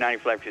Youngevity,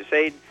 95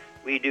 Crusade.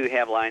 We do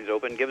have lines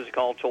open. Give us a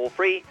call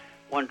toll-free,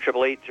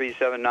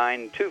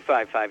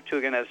 1-888-379-2552.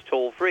 Again, that's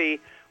toll-free,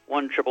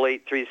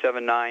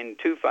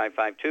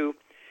 1-888-379-2552.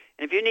 And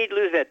if you need to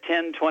lose that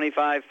 10,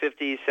 25,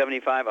 50,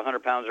 75,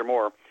 100 pounds or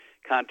more,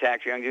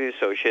 contact your Youngevity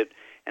associate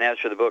and ask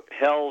for the book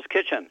Hell's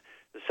Kitchen.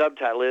 The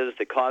subtitle is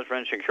The Cause,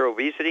 Prevention, and Cure of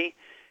Obesity.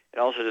 It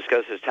also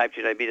discusses type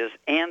 2 diabetes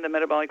and the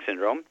metabolic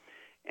syndrome.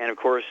 And, of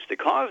course, the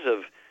cause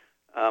of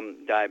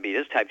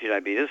diabetes, type 2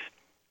 diabetes,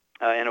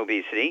 and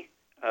obesity,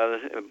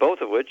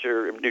 both of which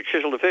are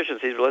nutritional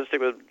deficiencies. But let's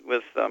stick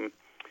with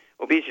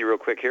obesity real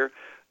quick here.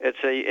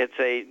 It's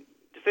a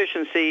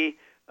deficiency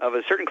of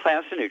a certain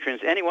class of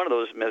nutrients. Any one of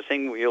those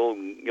missing,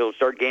 you'll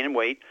start gaining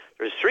weight.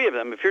 There's 3 of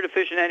them. If you're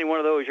deficient in any one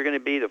of those, you're going to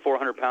be the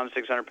 400-pound,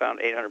 600-pound,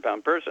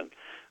 800-pound person.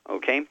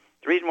 Okay?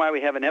 The reason why we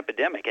have an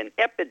epidemic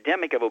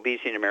of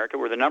obesity in America,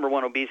 we're the number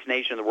 1 obese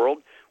nation in the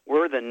world.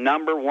 We're the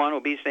number 1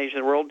 obese nation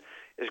in the world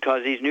is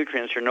because these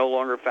nutrients are no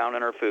longer found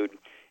in our food.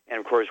 And,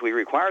 of course, we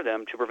require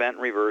them to prevent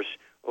and reverse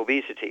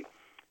obesity.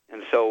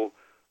 And so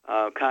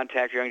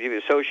contact your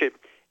Youngevity associate.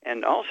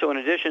 And also, in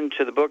addition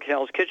to the book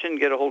Hell's Kitchen,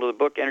 get a hold of the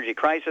book Energy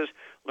Crisis.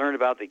 Learn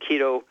about the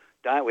keto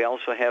diet. We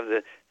also have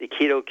the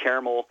keto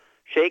caramel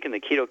shake and the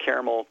keto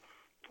caramel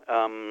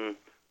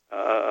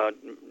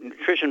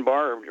nutrition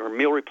bar or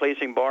meal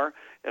replacing bar.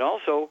 And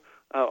also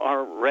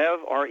our Rev,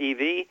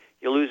 R-E-V,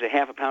 you'll lose a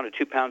half a pound to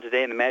 2 pounds a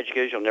day, and the magic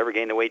is you'll never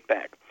gain the weight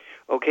back.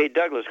 Okay,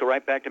 Douglas, go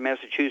right back to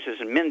Massachusetts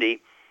and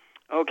Mindy.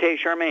 Okay,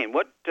 Charmaine,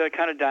 what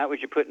kind of diet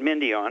would you put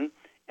Mindy on,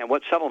 and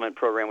what supplement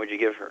program would you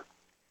give her?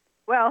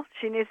 Well,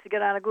 she needs to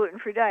get on a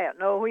gluten-free diet.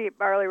 No wheat,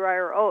 barley, rye,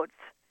 or oats.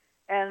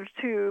 And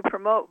to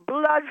promote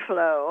blood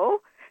flow,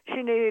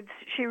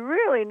 she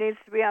really needs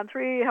to be on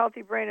 3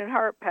 healthy brain and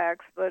heart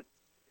packs, but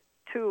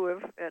 2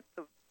 if at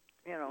the,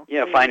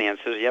 Yeah,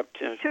 finances, yep.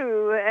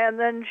 2, and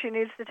then she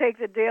needs to take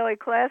the Daily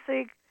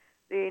Classic,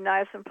 the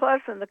Niacin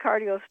Plus, and the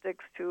Cardio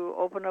Sticks to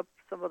open up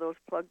some of those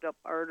plugged up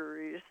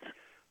arteries.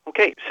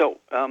 Okay, so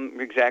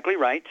exactly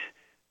right.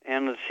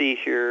 And let's see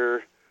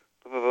here.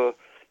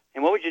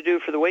 And what would you do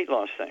for the weight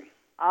loss thing?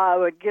 I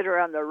would get her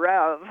on the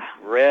Rev.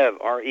 Rev,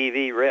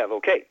 R-E-V, Rev.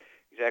 Okay,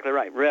 exactly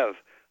right. Rev.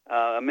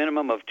 A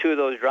minimum of 2 of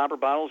those dropper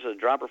bottles, a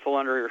dropper full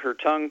under her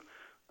tongue,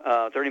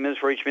 30 minutes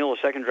for each meal, a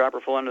second dropper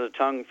full under the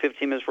tongue,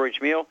 15 minutes for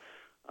each meal.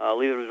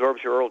 Leave it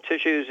absorb through oral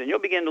tissues, and you'll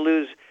begin to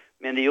lose,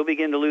 Mindy,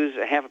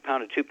 a half a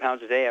pound to 2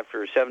 pounds a day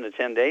after 7 to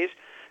 10 days.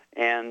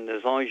 And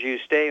as long as you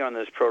stay on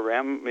this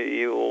program,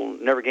 you will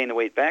never gain the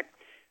weight back.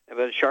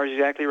 But Char's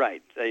exactly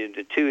right.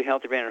 The 2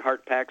 healthy brain and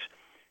heart packs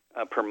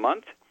per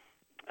month.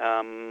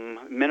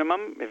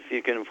 minimum. If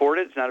you can afford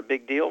it, it's not a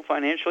big deal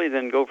financially,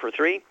 then go for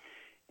 3.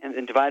 And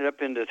then divide it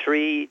up into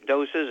 3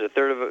 doses, a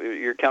third of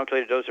your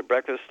calculated dose at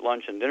breakfast,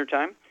 lunch, and dinner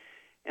time.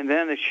 And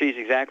then if she's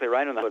exactly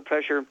right on the blood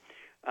pressure,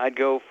 I'd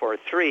go for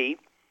 3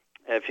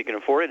 if you can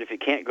afford it. If you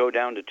can't, go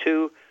down to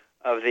 2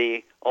 of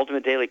the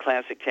Ultimate Daily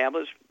Classic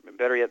tablets.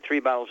 Better yet, 3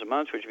 bottles a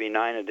month, which would be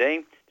 9 a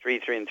day, 3,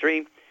 3, and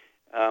 3.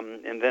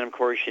 And then, of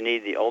course, you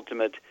need the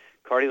Ultimate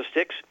Cardio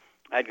Sticks.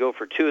 I'd go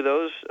for 2 of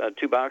those,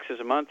 2 boxes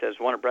a month. That's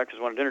 1 at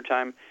breakfast, 1 at dinner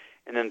time.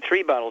 And then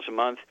 3 bottles a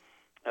month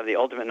of the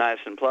Ultimate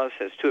Niacin Plus.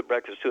 That's 2 at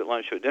breakfast, 2 at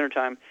lunch, 2 at dinner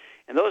time.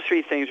 And those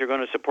 3 things are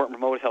going to support and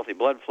promote healthy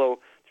blood flow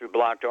through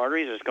blocked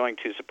arteries. It's going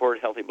to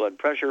support healthy blood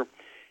pressure.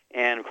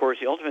 And, of course,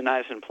 the Ultimate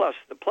Niacin Plus.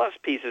 The plus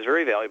piece is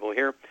very valuable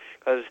here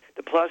because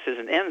the plus is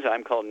an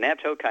enzyme called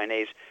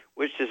nattokinase,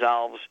 which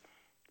dissolves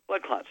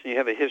blood clots. And you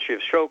have a history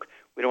of stroke.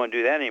 We don't want to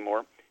do that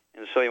anymore.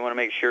 And so you want to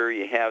make sure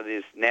you have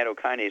this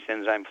nattokinase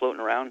enzyme floating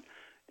around.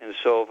 And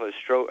so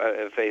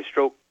if a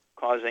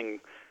stroke-causing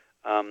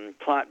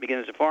clot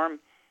begins to form,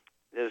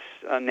 this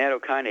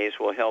nattokinase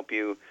will help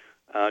you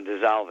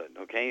dissolve it,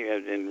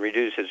 okay, and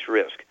reduce its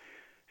risk.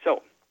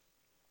 So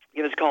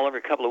give us a call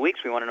every couple of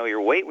weeks. We want to know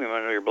your weight. We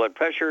want to know your blood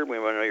pressure. We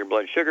want to know your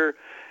blood sugar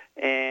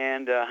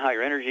and how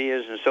your energy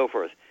is and so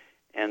forth.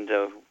 And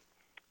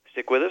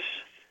stick with us,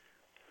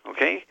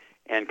 okay,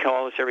 and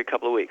call us every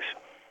couple of weeks.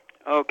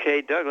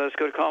 Okay, Doug, let's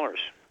go to callers.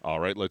 All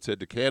right, let's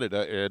head to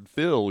Canada. And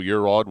Phil,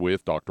 you're on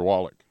with Dr.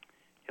 Wallach.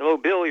 Hello,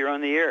 Bill. You're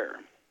on the air.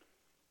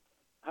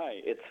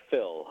 Hi, it's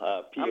Phil.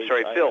 I'm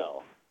sorry,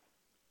 Phil.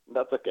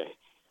 That's okay.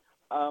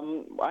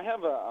 I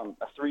have a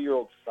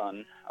 3-year-old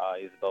son.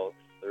 He's about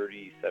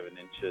 37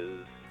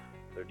 inches,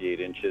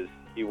 38 inches.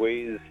 He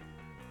weighs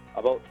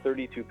about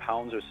 32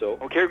 pounds or so.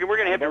 Okay, we're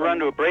going to have to run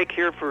to a break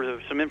here for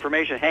some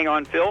information. Hang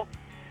on, Phil,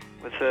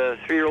 with a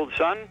 3-year-old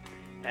son,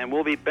 and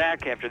we'll be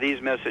back after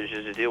these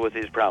messages to deal with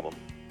these problems.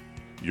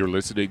 You're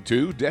listening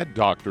to Dead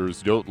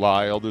Doctors Don't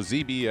Lie on the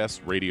ZBS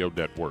Radio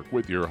Network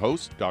with your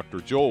host, Dr.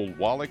 Joel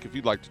Wallach. If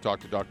you'd like to talk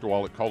to Dr.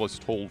 Wallach, call us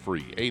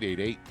toll-free,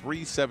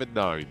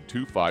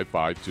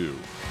 888-379-2552.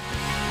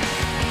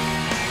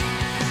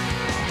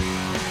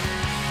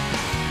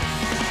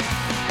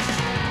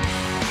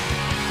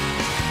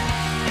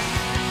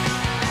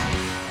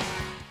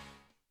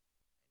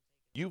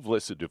 You've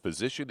listened to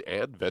physician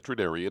and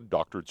veterinarian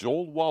Dr.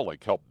 Joel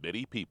Wallach help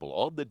many people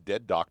on the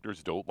Dead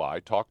Doctors Don't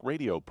Lie talk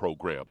radio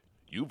program.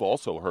 You've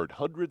also heard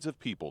hundreds of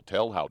people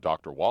tell how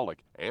Dr.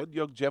 Wallach and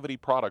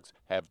Youngevity products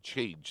have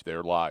changed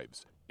their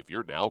lives. If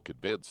you're now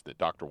convinced that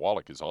Dr.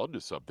 Wallach is onto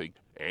something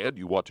and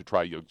you want to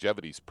try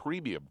Youngevity's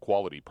premium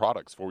quality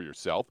products for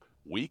yourself,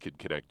 we can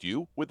connect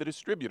you with a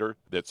distributor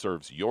that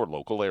serves your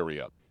local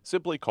area.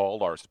 Simply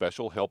call our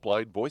special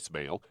helpline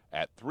voicemail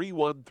at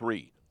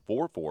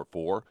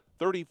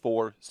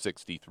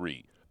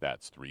 313-444-3463.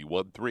 That's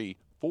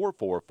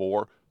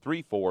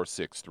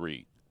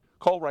 313-444-3463.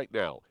 Call right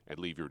now and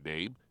leave your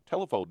name,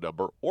 telephone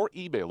number, or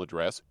email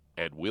address,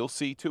 and we'll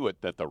see to it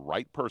that the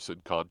right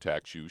person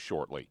contacts you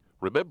shortly.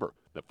 Remember,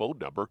 the phone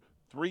number,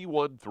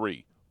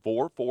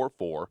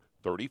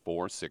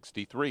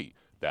 313-444-3463.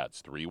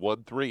 That's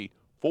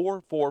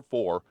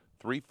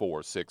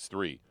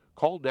 313-444-3463.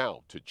 Call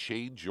now to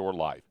change your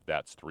life.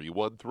 That's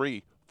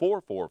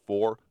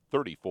 313-444-3463.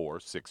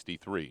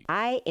 3463.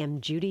 I am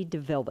Judy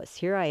DeVilbus.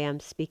 Here I am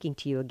speaking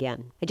to you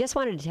again. I just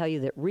wanted to tell you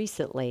that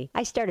recently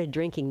I started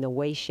drinking the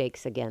Whey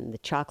Shakes again, the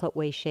chocolate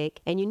Whey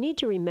Shake. And you need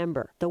to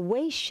remember, the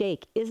Whey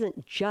Shake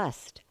isn't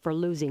just for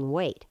losing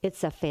weight.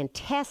 It's a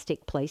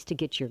fantastic place to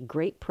get your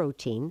great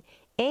protein.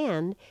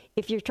 And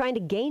if you're trying to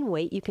gain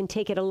weight, you can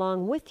take it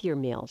along with your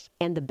meals.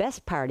 And the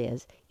best part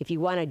is, if you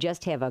want to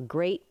just have a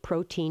great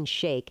protein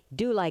shake,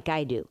 do like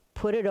I do.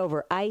 Put it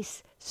over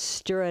ice,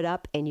 stir it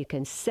up, and you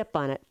can sip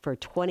on it for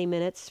 20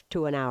 minutes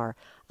to an hour.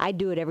 I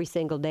do it every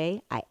single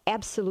day. I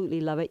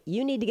absolutely love it.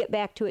 You need to get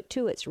back to it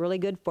too. It's really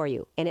good for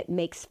you. And it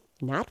makes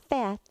not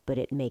fat, but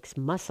it makes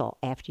muscle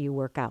after you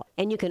work out.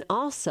 And you can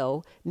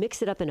also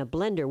mix it up in a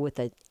blender with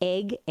an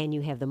egg, and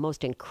you have the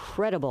most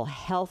incredible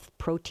health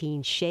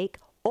protein shake.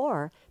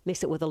 Or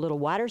mix it with a little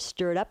water,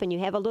 stir it up, and you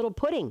have a little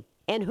pudding.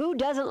 And who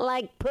doesn't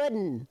like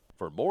pudding?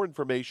 For more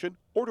information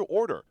or to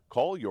order,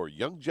 call your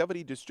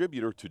Youngevity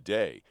distributor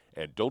today.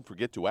 And don't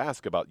forget to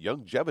ask about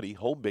Youngevity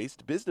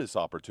home-based business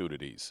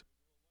opportunities.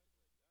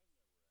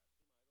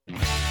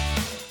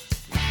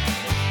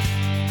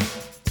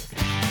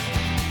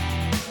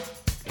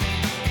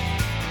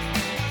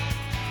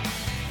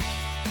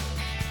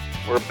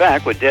 We're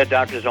back with Dead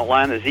Doctors Don't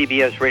Lie on the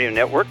ZBS Radio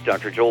Network.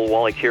 Dr. Joel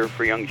Wallach here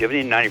for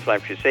Youngevity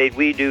 95 Crusade.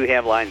 We do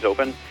have lines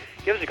open.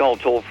 Give us a call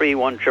toll-free,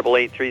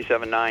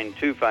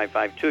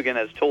 1-888-379-2552. Again,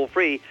 that's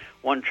toll-free,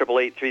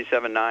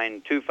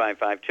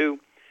 1-888-379-2552.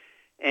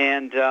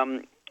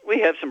 And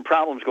we have some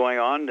problems going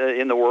on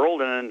in the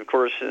world and, of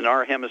course, in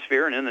our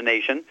hemisphere and in the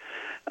nation.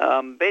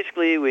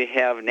 Basically, we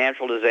have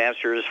natural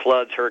disasters,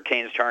 floods,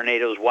 hurricanes,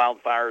 tornadoes,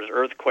 wildfires,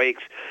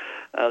 earthquakes,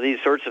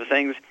 these sorts of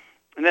things.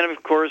 And then,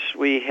 of course,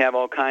 we have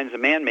all kinds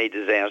of man-made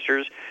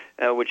disasters,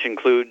 which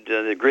include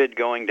the grid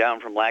going down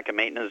from lack of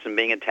maintenance and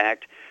being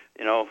attacked,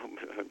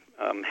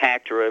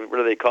 hacked, or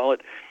whatever they call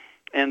it.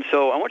 And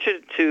so I want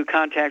you to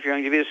contact your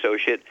Youngevity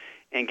associate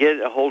and get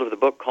a hold of the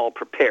book called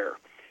Prepare.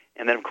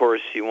 And then, of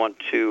course, you want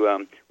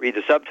to read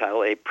the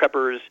subtitle, A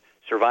Prepper's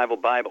Survival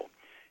Bible.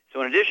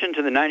 So in addition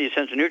to the 90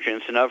 essential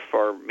nutrients, enough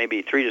for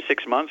maybe 3 to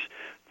 6 months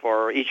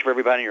for each of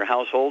everybody in your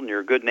household and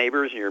your good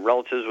neighbors and your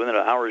relatives within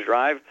an hour's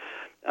drive,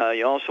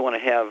 you also want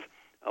to have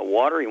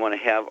water. You want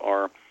to have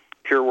our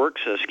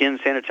PureWorks skin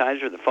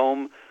sanitizer, the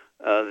foam,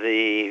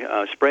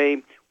 the spray.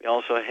 We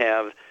also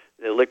have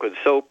the liquid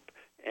soap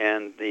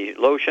and the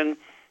lotion,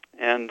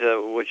 and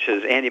which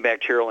is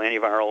antibacterial,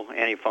 antiviral,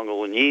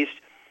 antifungal, and yeast.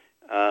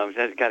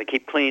 That's got to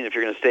keep clean if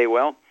you're going to stay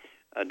well.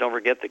 Don't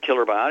forget the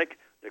killer biotic,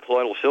 the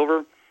colloidal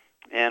silver,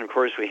 and of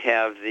course we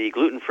have the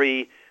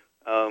gluten-free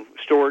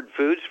stored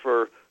foods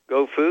for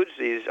Go Foods.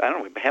 These, I don't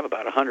know, we have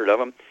about 100 of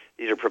them.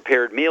 These are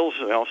prepared meals.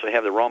 We also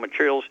have the raw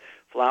materials,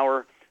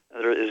 flour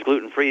that is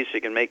gluten-free, so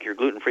you can make your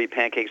gluten-free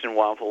pancakes and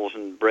waffles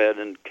and bread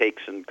and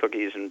cakes and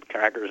cookies and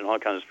crackers and all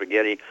kinds of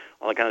spaghetti,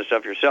 all that kind of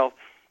stuff yourself.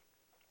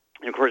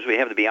 And, of course, we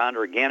have the Beyond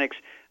Organics,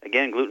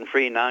 again,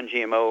 gluten-free,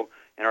 non-GMO,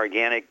 and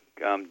organic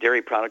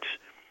dairy products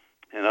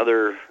and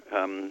other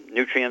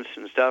nutrients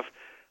and stuff.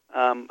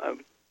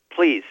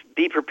 Please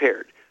be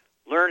prepared.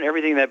 Learn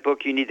everything in that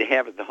book you need to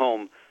have at the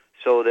home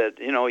so that,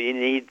 you know, you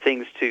need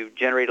things to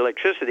generate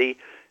electricity.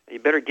 You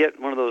better get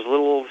one of those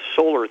little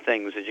solar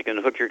things that you can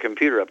hook your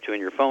computer up to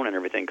and your phone and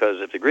everything, because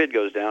if the grid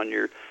goes down,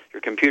 your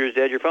computer's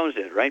dead, your phone's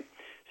dead, right?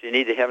 So you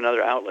need to have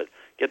another outlet.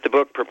 Get the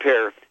book,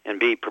 Prepare, and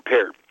be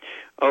prepared.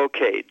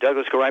 Okay, Doug,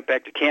 let's go right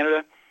back to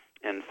Canada.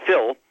 And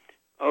Phil,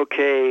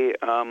 okay,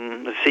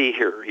 let's see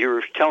here. You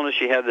were telling us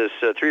you had this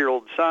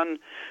 3-year-old son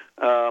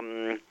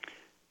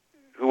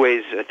who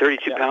weighs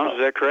 32 pounds, is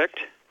that correct?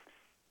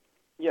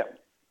 Yeah.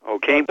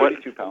 Okay.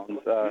 32 pounds.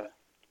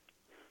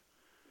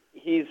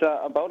 He's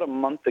about a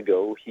month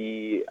ago,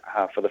 he,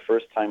 for the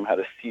first time, had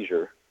a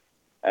seizure.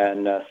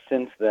 And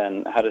since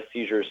then, had a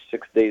seizure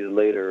 6 days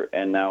later,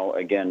 and now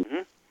again.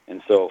 Mm-hmm.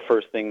 And so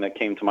first thing that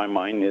came to my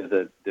mind is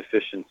a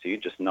deficiency,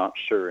 just not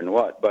sure in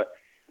what. But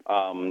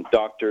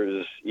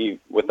doctors,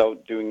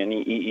 without doing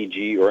any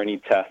EEG or any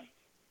tests,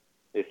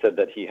 they said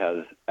that he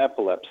has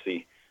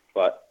epilepsy.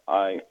 But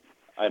I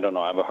don't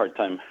know. I have a hard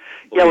time.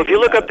 Yeah, well, if you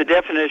look up the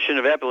definition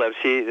of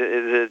epilepsy,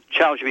 the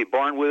child should be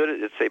born with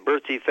it. It's a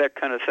birth defect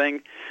kind of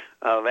thing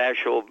of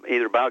actual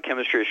either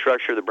biochemistry or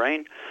structure of the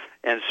brain.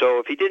 And so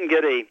if he didn't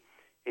get a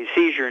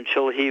seizure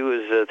until he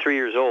was 3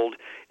 years old,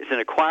 it's an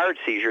acquired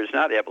seizure. It's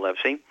not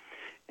epilepsy.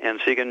 And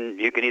so you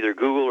can either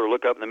Google or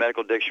look up in the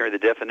medical dictionary the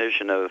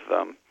definition of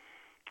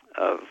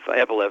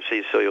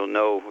epilepsy, so you'll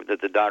know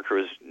that the doctor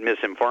was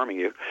misinforming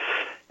you.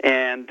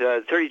 And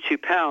 32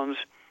 pounds.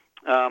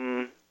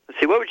 Let's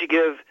see, what would you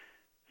give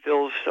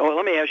Phil's? Oh,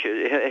 let me ask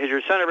you: has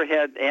your son ever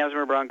had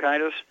asthma or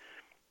bronchitis?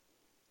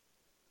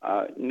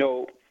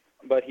 No,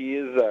 but he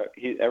is.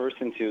 Ever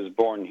since he was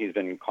born, he's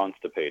been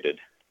constipated.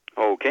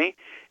 Okay,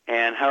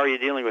 and how are you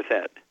dealing with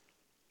that?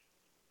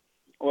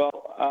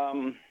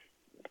 Well,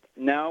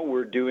 now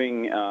we're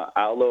doing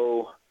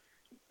aloe,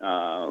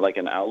 like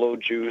an aloe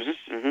juice.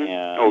 Mm-hmm.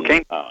 And,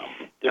 okay.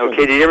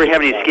 Okay. Did you ever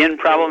have any skin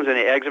problems,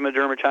 any eczema,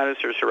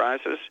 dermatitis, or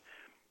psoriasis?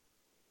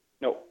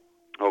 No.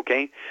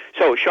 Okay.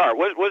 So, Shar,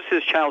 what's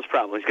this child's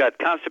problem? He's got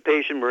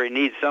constipation where he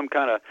needs some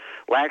kind of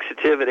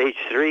laxative at age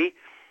 3,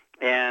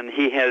 and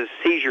he has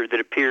seizure that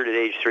appeared at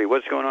age 3.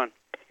 What's going on?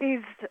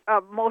 He's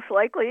most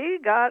likely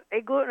got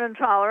a gluten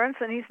intolerance,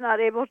 and he's not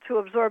able to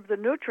absorb the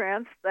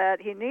nutrients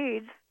that he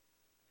needs,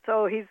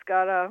 so he's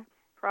got a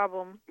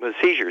problem. With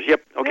seizures,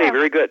 yep. Okay, yeah.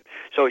 Very good.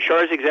 So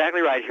Char's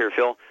exactly right here,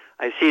 Phil.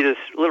 I see this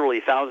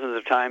literally thousands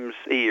of times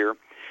a year.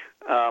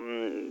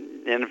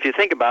 And if you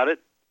think about it,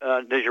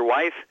 does your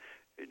wife,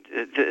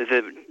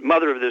 the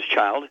mother of this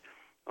child,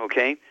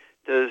 okay,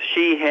 does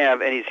she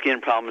have any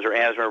skin problems or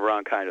asthma or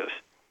bronchitis?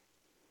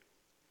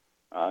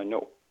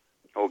 No.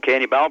 Okay,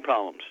 any bowel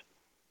problems?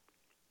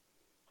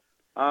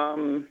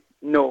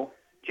 No.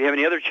 Do you have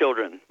any other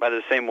children by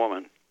the same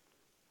woman?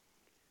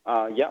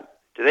 Yeah.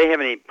 Do they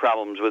have any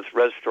problems with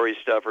respiratory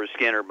stuff or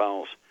skin or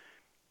bowels?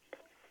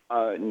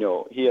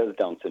 No, he has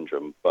Down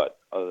syndrome, but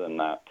other than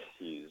that,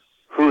 he's...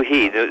 Who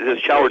he?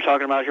 This child we're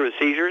talking about here with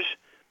seizures?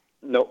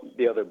 No,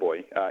 the other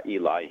boy,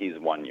 Eli, he's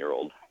 1 year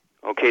old.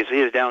 Okay, so he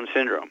has Down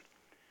syndrome.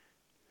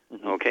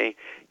 Mm-hmm. Okay,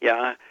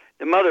 yeah.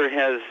 The mother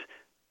has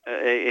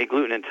a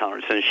gluten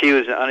intolerance, and she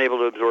was unable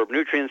to absorb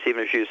nutrients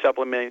even if she was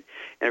supplementing.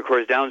 And, of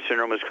course, Down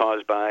syndrome was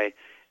caused by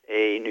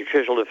a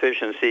nutritional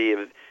deficiency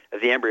of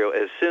the embryo.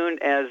 As soon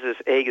as this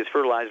egg is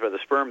fertilized by the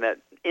sperm, that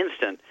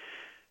instant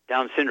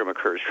Down syndrome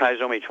occurs.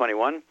 Trisomy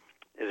 21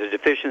 is a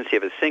deficiency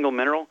of a single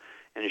mineral,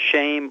 and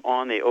shame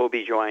on the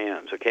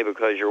OB-GYNs, okay,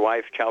 because your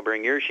wife,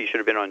 childbearing years, she should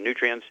have been on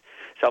nutrients,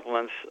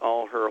 supplements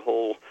all her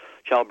whole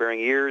childbearing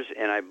years,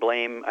 and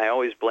I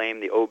always blame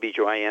the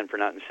OB-GYN for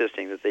not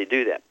insisting that they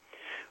do that.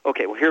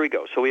 Okay, well, here we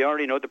go. So we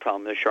already know what the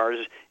problem is. Char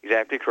is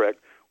exactly correct.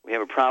 We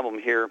have a problem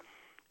here.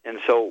 And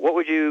so what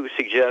would you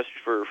suggest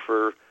for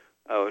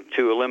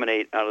to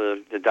eliminate out of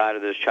the diet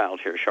of this child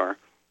here, Char?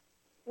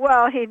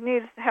 Well, he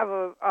needs to have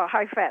a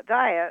high-fat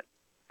diet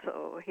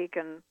so he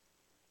can...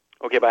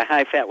 Okay, by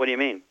high fat, what do you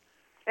mean?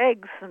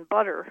 Eggs and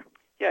butter.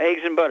 Yeah,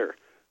 eggs and butter.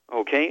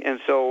 Okay, and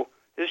so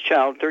this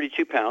child,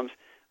 32 pounds,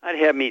 I'd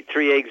have him eat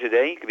 3 eggs a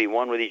day. It could be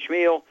one with each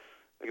meal.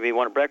 It could be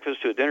one at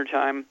breakfast, 2 at dinner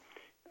time,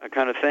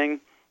 kind of thing.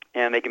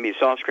 And they can be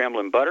soft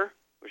scrambled in butter,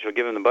 which will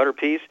give him the butter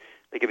piece.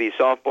 They could be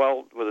soft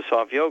boiled with a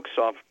soft yolk,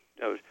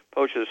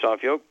 poached with a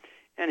soft yolk.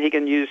 And he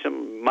can use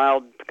some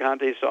mild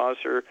picante sauce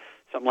or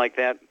something like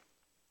that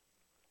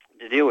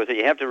to deal with it.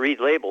 You have to read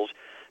labels,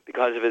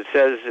 because if it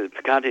says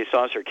picante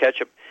sauce or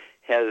ketchup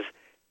has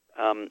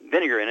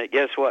vinegar in it,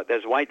 guess what?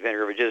 That's white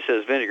vinegar. If it just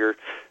says vinegar,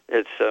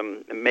 it's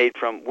made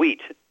from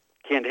wheat.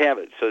 Can't have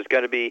it. So it's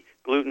got to be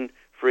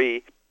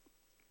gluten-free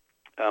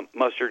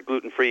mustard,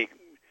 gluten-free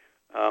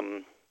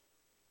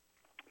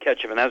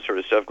ketchup and that sort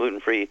of stuff,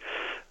 gluten-free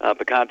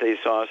picante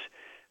sauce.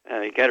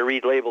 You got to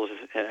read labels.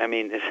 I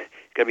mean, it's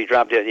got to be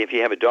dropped in. If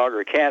you have a dog or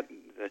a cat,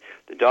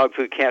 the dog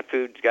food, cat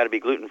food's got to be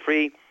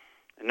gluten-free,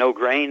 no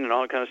grain and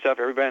all that kind of stuff.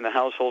 Everybody in the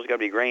household's got to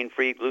be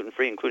grain-free,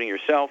 gluten-free, including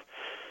yourself,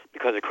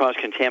 because of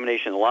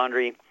cross-contamination in the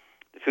laundry,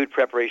 the food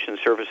preparation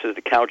surfaces,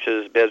 the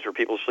couches, beds where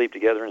people sleep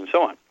together, and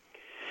so on.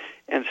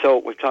 And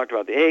so we've talked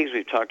about the eggs.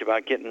 We've talked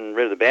about getting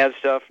rid of the bad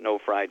stuff, no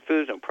fried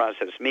foods, no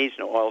processed meats,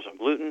 no oils, no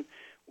gluten,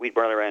 wheat,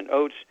 barley, rye, and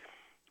oats.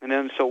 And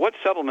then, so what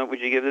supplement would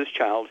you give this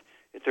child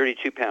at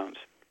 32 pounds?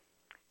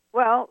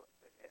 Well,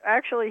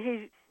 actually,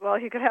 he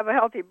could have a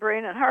healthy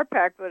brain and heart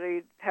pack, but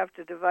he'd have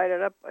to divide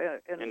it up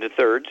into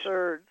thirds.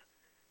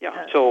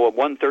 Yeah, so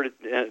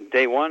 1/3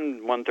 day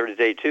 1, 1/3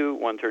 day 2,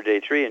 1/3 day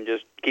 3, and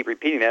just keep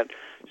repeating that.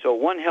 So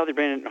one healthy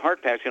brain and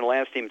heart pack is going to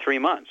last him 3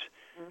 months.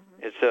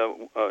 Mm-hmm.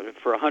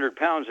 It's for 100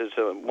 pounds, it's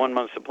a 1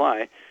 month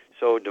supply.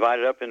 So divide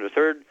it up into a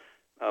third,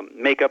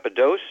 make up a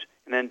dose,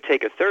 and then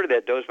take a third of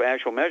that dose by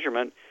actual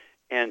measurement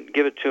and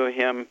give it to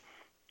him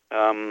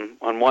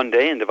on one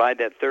day, and divide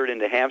that third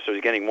into half, so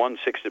he's getting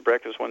 1/6 at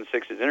breakfast,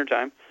 1/6 at dinner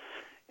time.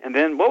 And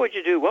then what would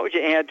you do? What would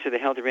you add to the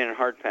healthy brain and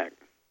heart pack?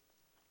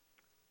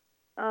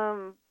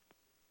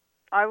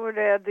 I would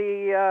add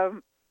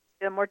the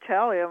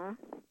Immortalium.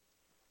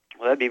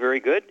 Well, that'd be very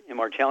good,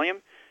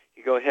 Immortalium.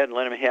 You go ahead and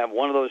let him have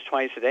one of those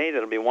twice a day.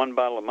 That'll be 1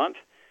 bottle a month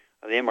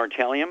of the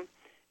Immortalium.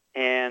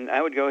 And I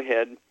would go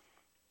ahead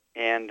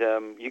and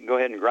you can go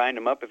ahead and grind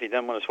them up if you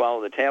don't want to swallow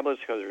the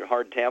tablets, because they're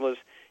hard tablets.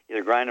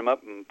 Either grind them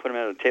up and put them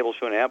in a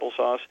tablespoon of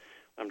applesauce.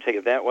 Let them take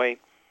it that way.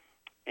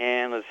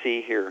 And let's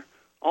see here.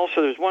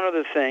 Also, there's one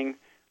other thing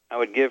I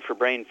would give for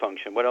brain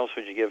function. What else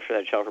would you give for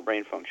that child for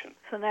brain function?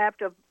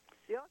 Synaptive.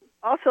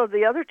 Also,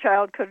 the other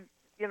child could,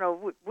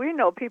 we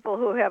know people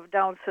who have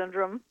Down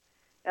syndrome,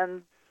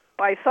 and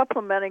by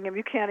supplementing him,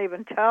 you can't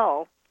even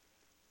tell.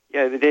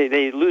 Yeah,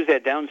 they lose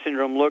that Down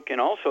syndrome look, and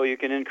also you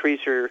can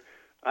increase their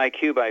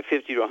IQ by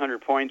 50 to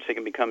 100 points. They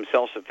can become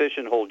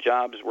self-sufficient, hold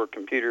jobs, work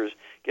computers,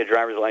 get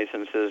driver's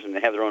licenses, and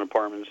have their own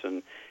apartments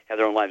and have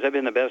their own lives. I've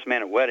been the best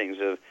man at weddings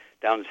of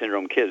Down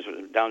syndrome kids,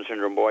 Down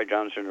syndrome boy,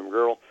 Down syndrome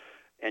girl,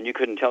 and you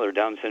couldn't tell they're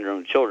Down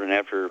syndrome children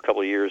after a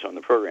couple of years on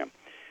the program.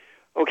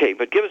 Okay,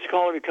 but give us a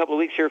call every couple of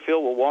weeks here,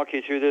 Phil. We'll walk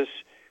you through this.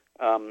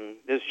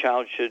 This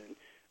child should,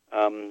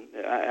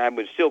 I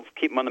would still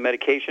keep him on the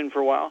medication for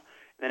a while.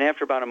 And then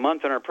after about a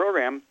month on our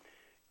program,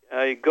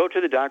 go to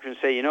the doctor and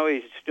say,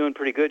 he's doing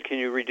pretty good. Can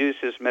you reduce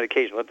this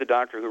medication? Let the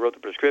doctor who wrote the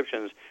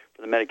prescriptions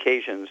for the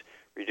medications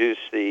reduce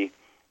the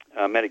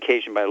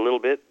medication by a little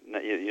bit.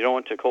 You don't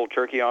want to cold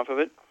turkey off of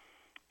it.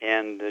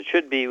 And it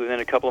should be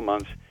within a couple of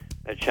months,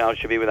 that child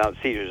should be without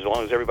seizures. As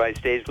long as everybody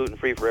stays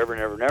gluten-free forever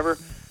and ever and ever,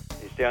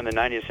 they stay on the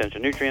 90 essential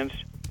nutrients,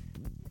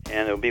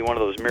 and it'll be one of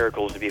those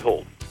miracles to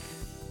behold.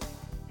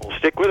 Well,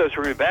 stick with us.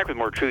 We're going to be back with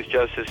more Truth,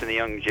 Justice, and the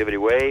Longevity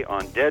Way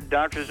on Dead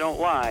Doctors Don't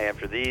Lie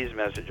after these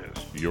messages.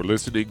 You're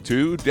listening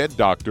to Dead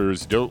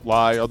Doctors Don't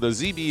Lie on the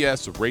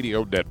ZBS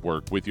Radio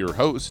Network with your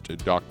host,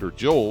 Dr.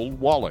 Joel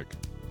Wallach.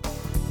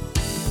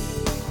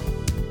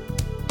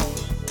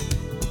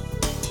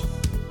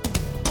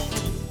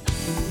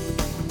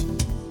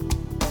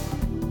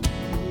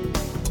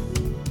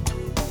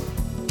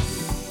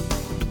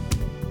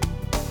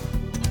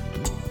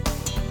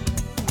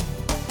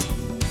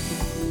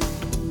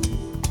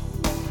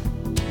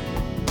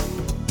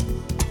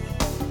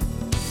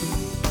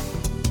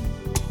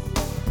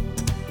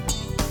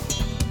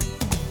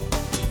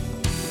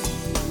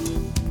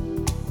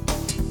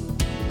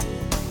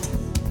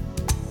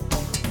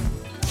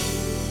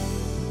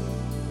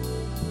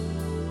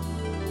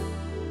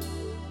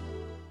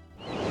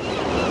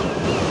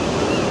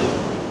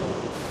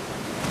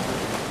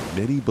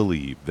 Many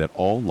believe that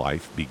all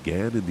life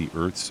began in the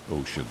Earth's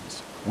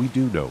oceans. We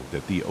do know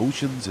that the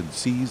oceans and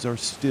seas are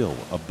still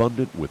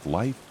abundant with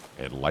life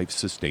and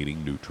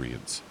life-sustaining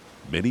nutrients.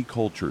 Many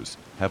cultures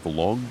have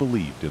long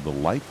believed in the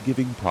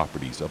life-giving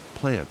properties of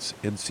plants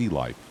and sea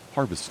life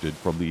harvested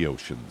from the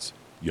oceans.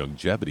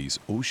 Longevity's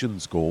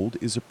Ocean's Gold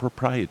is a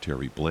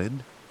proprietary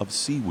blend of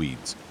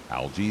seaweeds,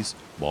 algae,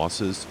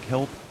 mosses,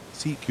 kelp,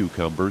 sea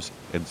cucumbers,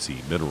 and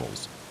sea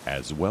minerals,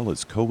 as well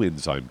as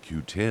coenzyme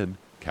Q10,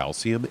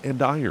 calcium,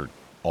 and iron,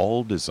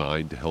 all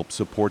designed to help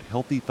support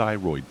healthy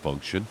thyroid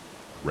function,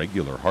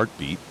 regular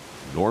heartbeat,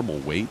 normal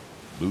weight,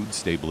 mood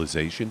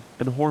stabilization,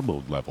 and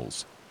hormone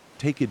levels.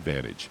 Take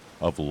advantage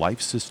of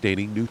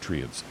life-sustaining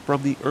nutrients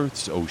from the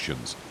Earth's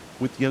oceans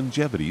with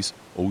Youngevity's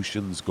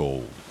Ocean's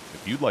Gold.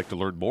 If you'd like to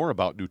learn more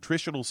about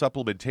nutritional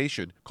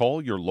supplementation,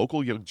 call your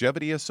local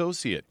Youngevity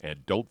associate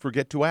and don't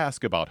forget to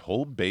ask about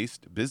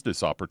home-based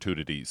business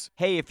opportunities.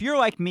 Hey, if you're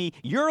like me,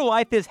 your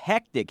life is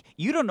hectic.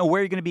 You don't know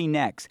where you're going to be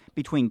next.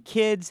 Between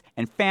kids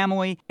and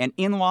family and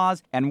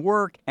in-laws and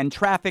work and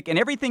traffic and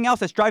everything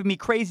else that's driving me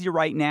crazy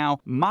right now,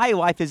 my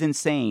life is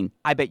insane.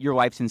 I bet your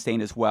life's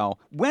insane as well.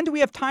 When do we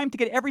have time to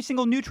get every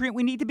single nutrient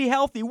we need to be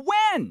healthy?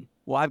 When?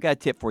 Well, I've got a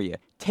tip for you.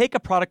 Take a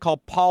product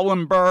called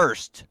Pollen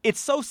Burst.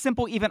 It's so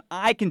simple, even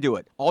I can do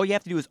it. All you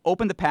have to do is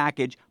open the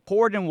package,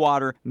 pour it in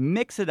water,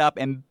 mix it up,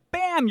 and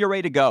bam, you're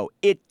ready to go.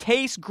 It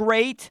tastes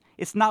great.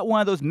 It's not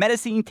one of those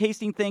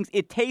medicine-tasting things.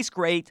 It tastes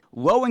great,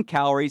 low in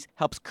calories,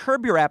 helps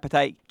curb your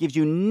appetite, gives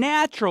you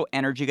natural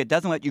energy that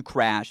doesn't let you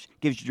crash,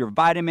 gives you your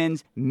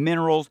vitamins,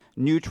 minerals,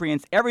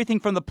 nutrients, everything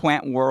from the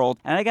plant world.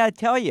 And I got to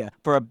tell you,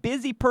 for a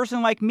busy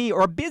person like me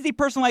or a busy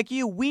person like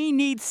you, we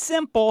need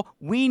simple,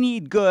 we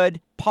need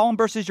good. Pollen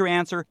Burst is your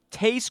answer.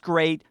 Tastes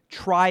great.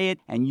 Try it,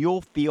 and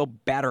you'll feel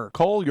better.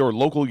 Call your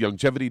local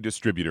Youngevity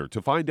distributor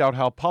to find out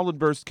how Pollen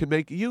Burst can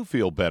make you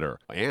feel better.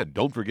 And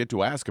don't forget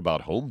to ask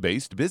about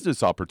home-based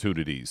business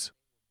opportunities.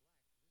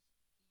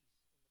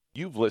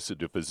 You've listened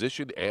to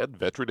physician and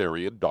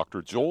veterinarian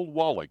Dr. Joel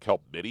Wallach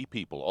help many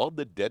people on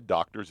the Dead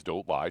Doctors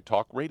Don't Lie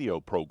talk radio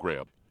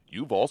program.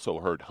 You've also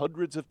heard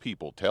hundreds of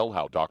people tell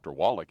how Dr.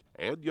 Wallach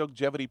and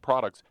Youngevity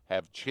products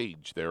have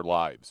changed their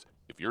lives.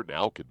 If you're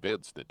now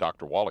convinced that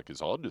Dr. Wallach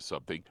is onto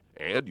something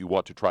and you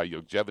want to try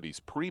Youngevity's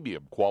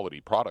premium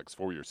quality products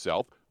for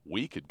yourself,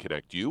 we can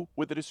connect you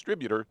with a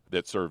distributor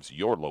that serves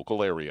your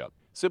local area.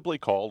 Simply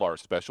call our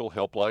special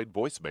helpline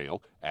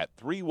voicemail at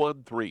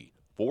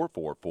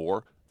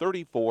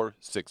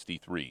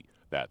 313-444-3463.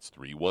 That's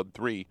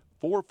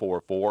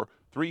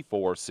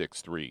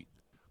 313-444-3463.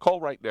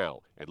 Call right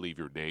now and leave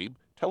your name,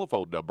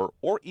 telephone number,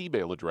 or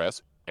email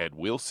address, and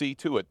we'll see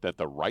to it that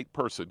the right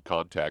person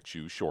contacts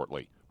you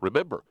shortly.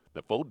 Remember,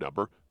 the phone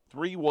number,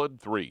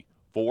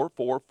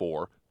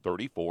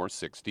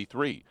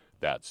 313-444-3463.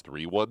 That's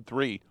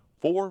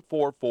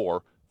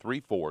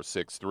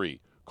 313-444-3463.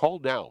 Call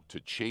now to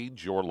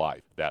change your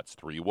life. That's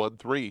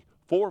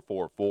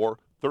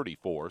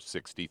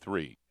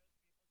 313-444-3463.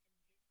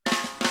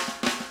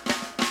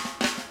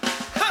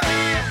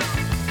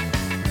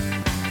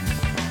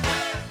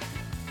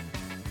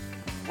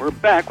 We're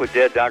back with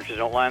Dead Doctors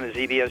Don't Lie on the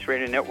ZBS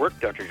Radio Network.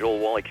 Dr. Joel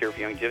Wallach here for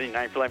Youngevity,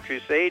 9 for Life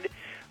Crusade.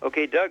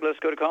 Okay, Doug, let's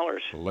go to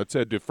callers. Let's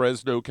head to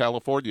Fresno,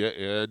 California,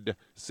 and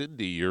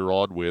Cindy, you're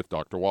on with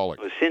Dr. Wallach.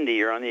 Well, Cindy,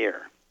 you're on the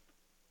air.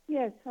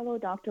 Yes, hello,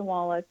 Dr.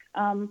 Wallach.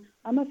 I'm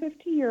a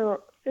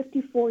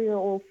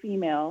 54-year-old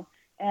female,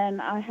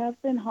 and I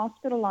have been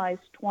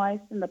hospitalized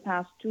twice in the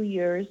past 2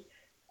 years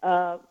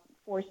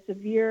for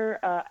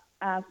severe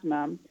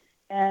asthma.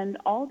 And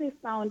all they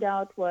found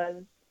out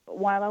was,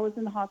 while I was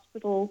in the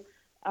hospital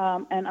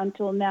and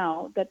until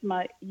now, that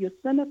my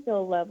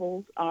eosinophil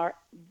levels are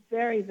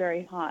very,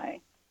 very high.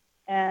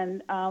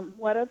 And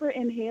whatever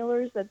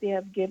inhalers that they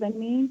have given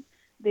me,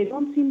 they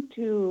don't seem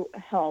to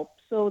help.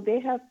 So they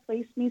have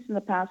placed me in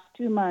the past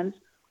 2 months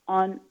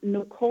on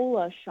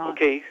Nucola shots.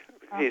 Okay,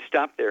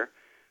 stop there.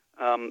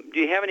 Do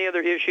you have any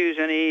other issues,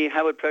 any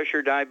high blood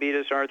pressure,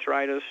 diabetes,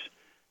 arthritis?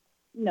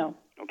 No.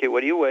 Okay,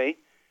 what do you weigh?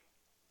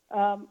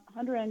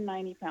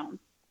 190 pounds.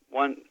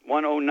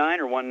 109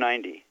 or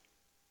 190?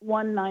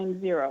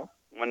 190.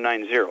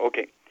 190,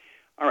 okay.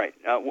 All right.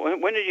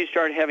 When did you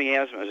start having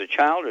asthma? As a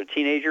child, or a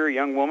teenager, a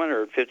young woman,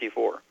 or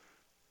 54?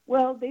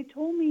 Well, they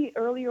told me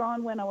earlier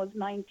on when I was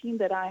 19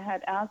 that I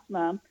had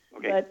asthma,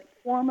 but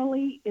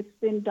formally it's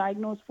been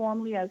diagnosed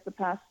formally as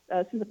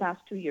since the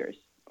past 2 years.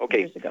 Okay.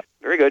 2 years ago.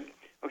 Very good.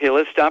 Okay,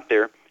 let's stop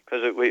there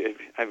because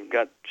I've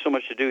got so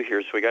much to do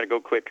here, so we got to go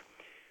quick.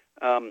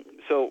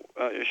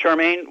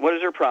 Charmaine, what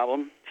is her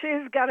problem?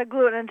 She's got a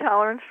gluten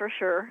intolerance for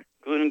sure.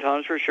 Gluten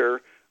intolerance for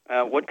sure.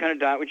 What kind of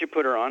diet would you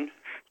put her on?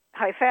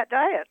 High-fat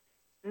diet.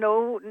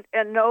 No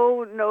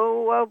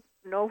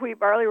wheat,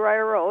 barley, rye,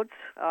 or oats,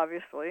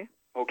 obviously.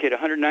 Okay, at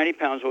 190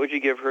 pounds, what would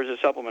you give her as a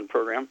supplement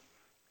program?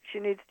 She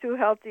needs 2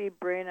 healthy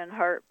brain and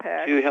heart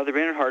packs. 2 healthy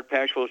brain and heart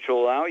packs, which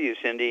will allow you,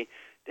 Cindy,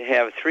 to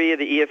have 3 of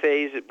the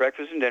EFAs at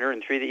breakfast and dinner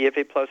and 3 of the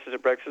EFA pluses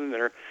at breakfast and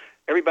dinner.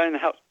 Everybody in the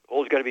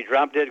household's got to be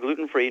drop-dead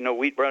gluten-free, no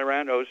wheat, barley,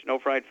 rye, oats, no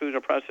fried foods,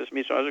 no processed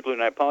meats, no other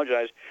gluten. I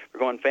apologize for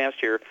going fast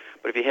here,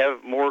 but if you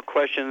have more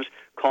questions,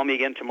 call me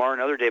again tomorrow,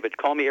 another day, but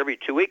call me every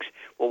 2 weeks.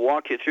 We'll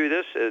walk you through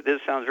this.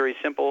 This sounds very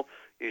simple.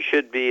 You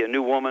should be a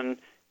new woman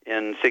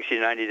in 60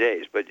 to 90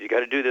 days, but you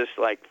got to do this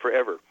like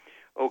forever.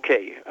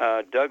 Okay,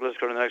 Doug, let's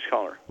go to the next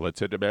caller. Let's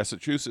head to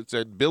Massachusetts,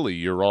 and Billy,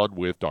 you're on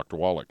with Dr.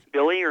 Wallach.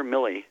 Billy or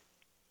Millie?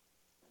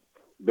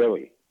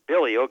 Billy.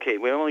 Billy, okay.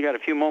 We only got a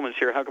few moments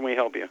here. How can we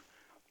help you?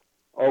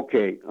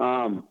 Okay,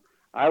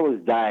 I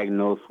was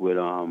diagnosed with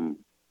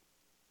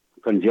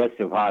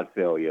congestive heart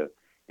failure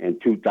in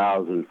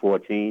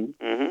 2014,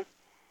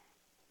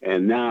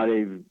 and now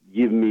they've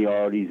given me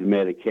all these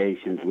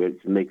medications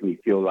which make me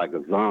feel like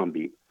a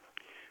zombie.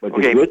 But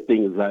the good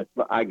thing is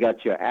I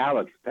got your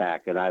Alex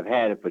pack, and I've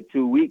had it for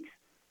 2 weeks,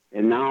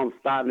 and now I'm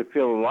starting to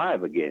feel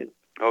alive again.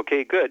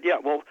 Okay, good. Yeah,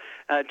 well,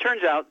 it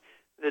turns out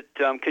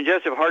that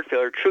congestive heart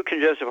failure, true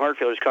congestive heart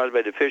failure, is caused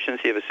by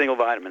deficiency of a single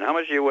vitamin. How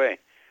much do you weigh?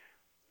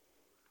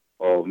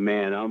 Oh,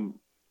 man, you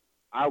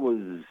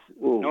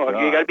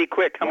got to be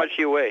quick. How much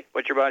do you weigh?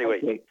 What's your body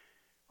weight?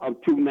 I'm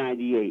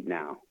 298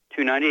 now.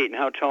 298, and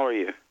how tall are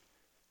you?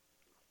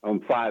 I'm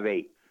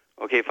 5'8".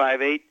 Okay,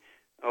 5'8".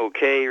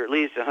 Okay, you're at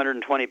least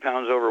 120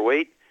 pounds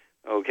overweight.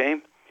 Okay,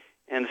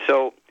 and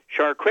so,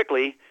 Shar,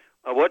 quickly,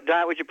 what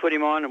diet would you put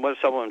him on, and what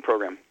supplement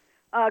program?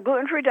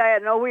 Gluten-free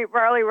diet, no wheat,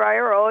 barley, rye,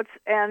 or oats,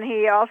 and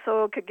he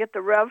also could get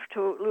the Rev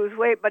to lose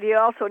weight, but he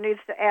also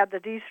needs to add the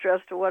de-stress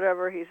to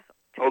whatever he's...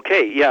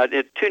 Okay, yeah,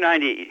 at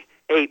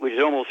 298, which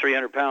is almost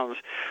 300 pounds,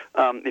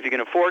 if you can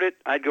afford it,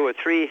 I'd go with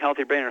 3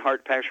 healthy brain and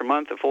heart packs per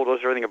month, a full dose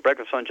of everything at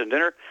breakfast, lunch, and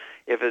dinner.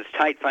 If it's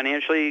tight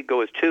financially, go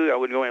with 2. I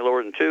wouldn't go any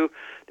lower than 2.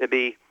 That'd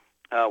be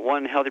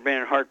 1 healthy brain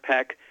and heart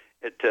pack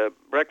at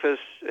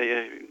breakfast,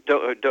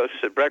 dose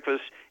at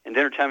breakfast, and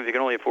dinner time if you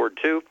can only afford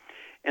 2.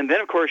 And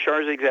then, of course,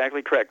 Shar is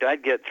exactly correct.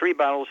 I'd get 3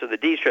 bottles of the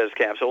D-Stress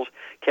capsules,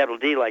 capital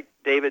D like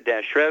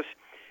David-Stress,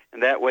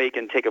 and that way you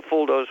can take a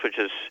full dose, which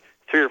is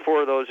 3 or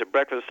 4 of those at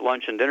breakfast,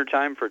 lunch, and dinner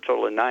time for a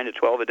total of 9 to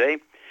 12 a day.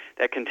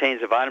 That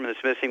contains a vitamin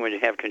that's missing when you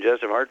have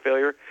congestive heart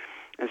failure.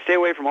 And stay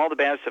away from all the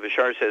bad stuff. As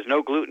Shar says,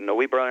 no gluten, no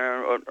wheat, barley,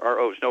 or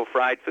oats, no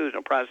fried foods,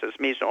 no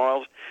processed meats, no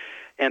oils.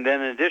 And then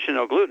in addition,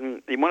 no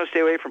gluten. You want to stay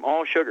away from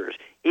all sugars,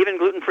 even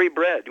gluten-free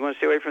bread. You want to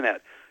stay away from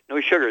that.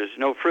 No sugars,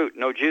 no fruit,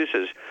 no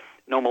juices,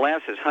 no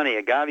molasses, honey,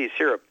 agave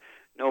syrup,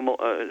 none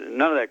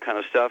of that kind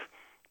of stuff,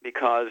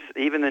 because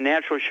even the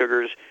natural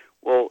sugars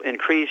will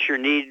increase your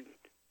need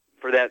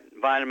for that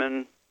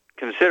vitamin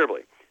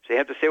considerably. So you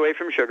have to stay away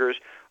from sugars.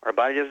 Our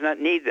body does not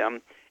need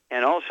them.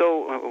 And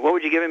also, what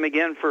would you give him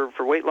again for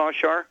weight loss,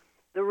 Shar?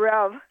 The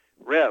Rev.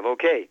 Rev,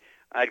 okay.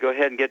 I'd go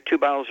ahead and get 2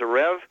 bottles of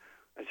Rev.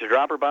 It's a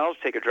dropper bottles.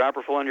 Take a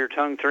dropper full under your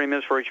tongue 30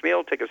 minutes for each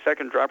meal. Take a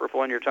second dropper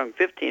full under your tongue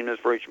 15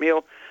 minutes for each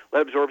meal.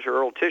 Let it absorb your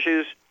oral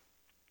tissues.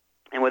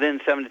 And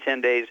within 7 to 10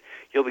 days,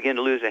 you'll begin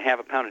to lose a half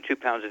a pound to 2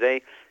 pounds a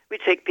day. We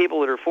take people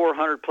that are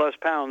 400-plus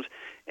pounds,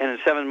 and in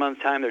 7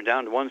 months' time, they're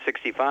down to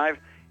 165.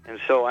 And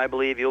so I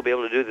believe you'll be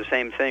able to do the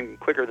same thing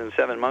quicker than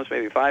 7 months,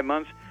 maybe 5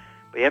 months.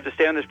 But you have to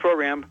stay on this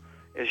program.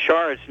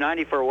 Shar, it's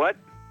 90 for what?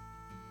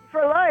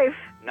 For life.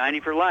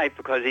 90 for life,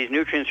 because these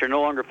nutrients are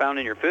no longer found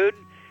in your food.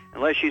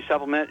 Unless you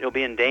supplement, you'll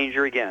be in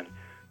danger again.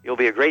 You'll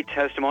be a great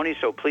testimony,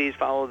 so please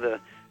follow the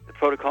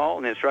protocol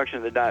and the instructions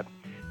of the diet.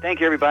 Thank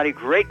you, everybody.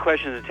 Great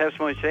questions and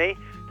testimonies today.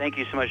 Thank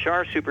you so much,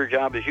 Shar. Super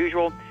job as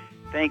usual.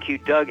 Thank you,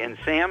 Doug and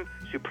Sam.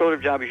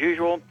 Superlative job as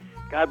usual.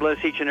 God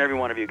bless each and every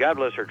one of you. God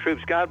bless our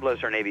troops. God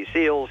bless our Navy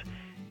SEALs.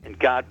 And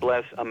God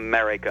bless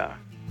America.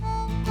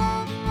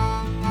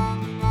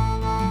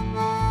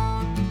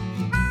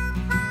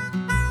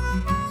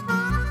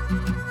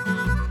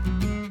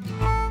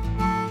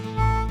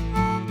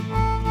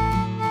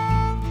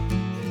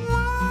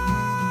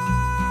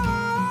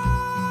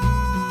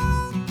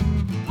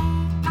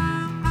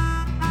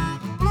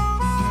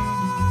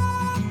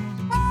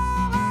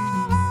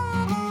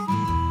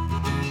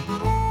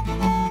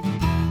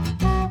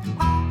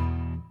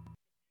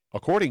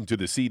 According to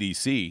the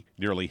CDC,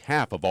 nearly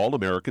half of all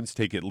Americans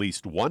take at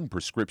least one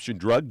prescription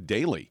drug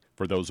daily.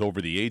 For those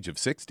over the age of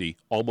 60,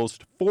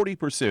 almost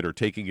 40% are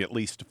taking at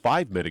least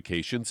 5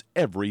 medications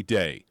every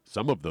day,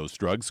 some of those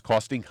drugs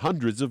costing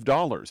hundreds of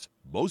dollars.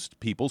 Most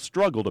people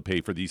struggle to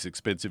pay for these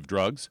expensive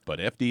drugs, but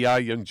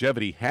FDI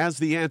Longevity has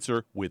the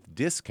answer with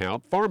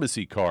discount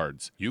pharmacy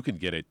cards. You can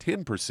get a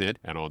 10%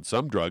 and on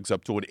some drugs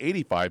up to an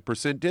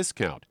 85%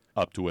 discount,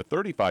 up to a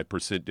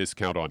 35%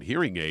 discount on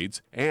hearing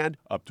aids, and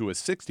up to a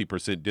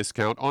 60%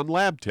 discount on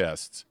lab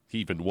tests,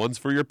 even ones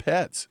for your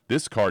pets.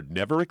 This card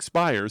never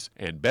expires,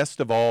 and best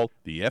of all,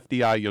 the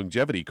FDI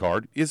Longevity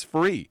card is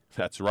free.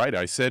 That's right,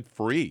 I said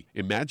free.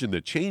 Imagine the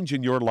change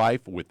in your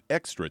life with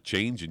extra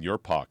change in your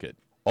pocket.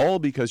 All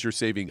because you're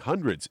saving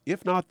hundreds,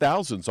 if not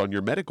thousands, on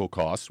your medical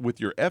costs with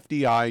your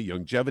FDI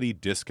Longevity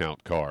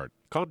discount card.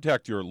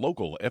 Contact your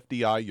local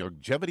FDI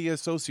Longevity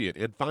associate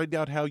and find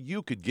out how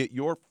you could get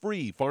your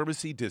free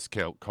pharmacy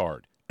discount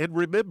card. And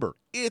remember,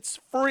 it's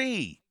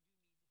free!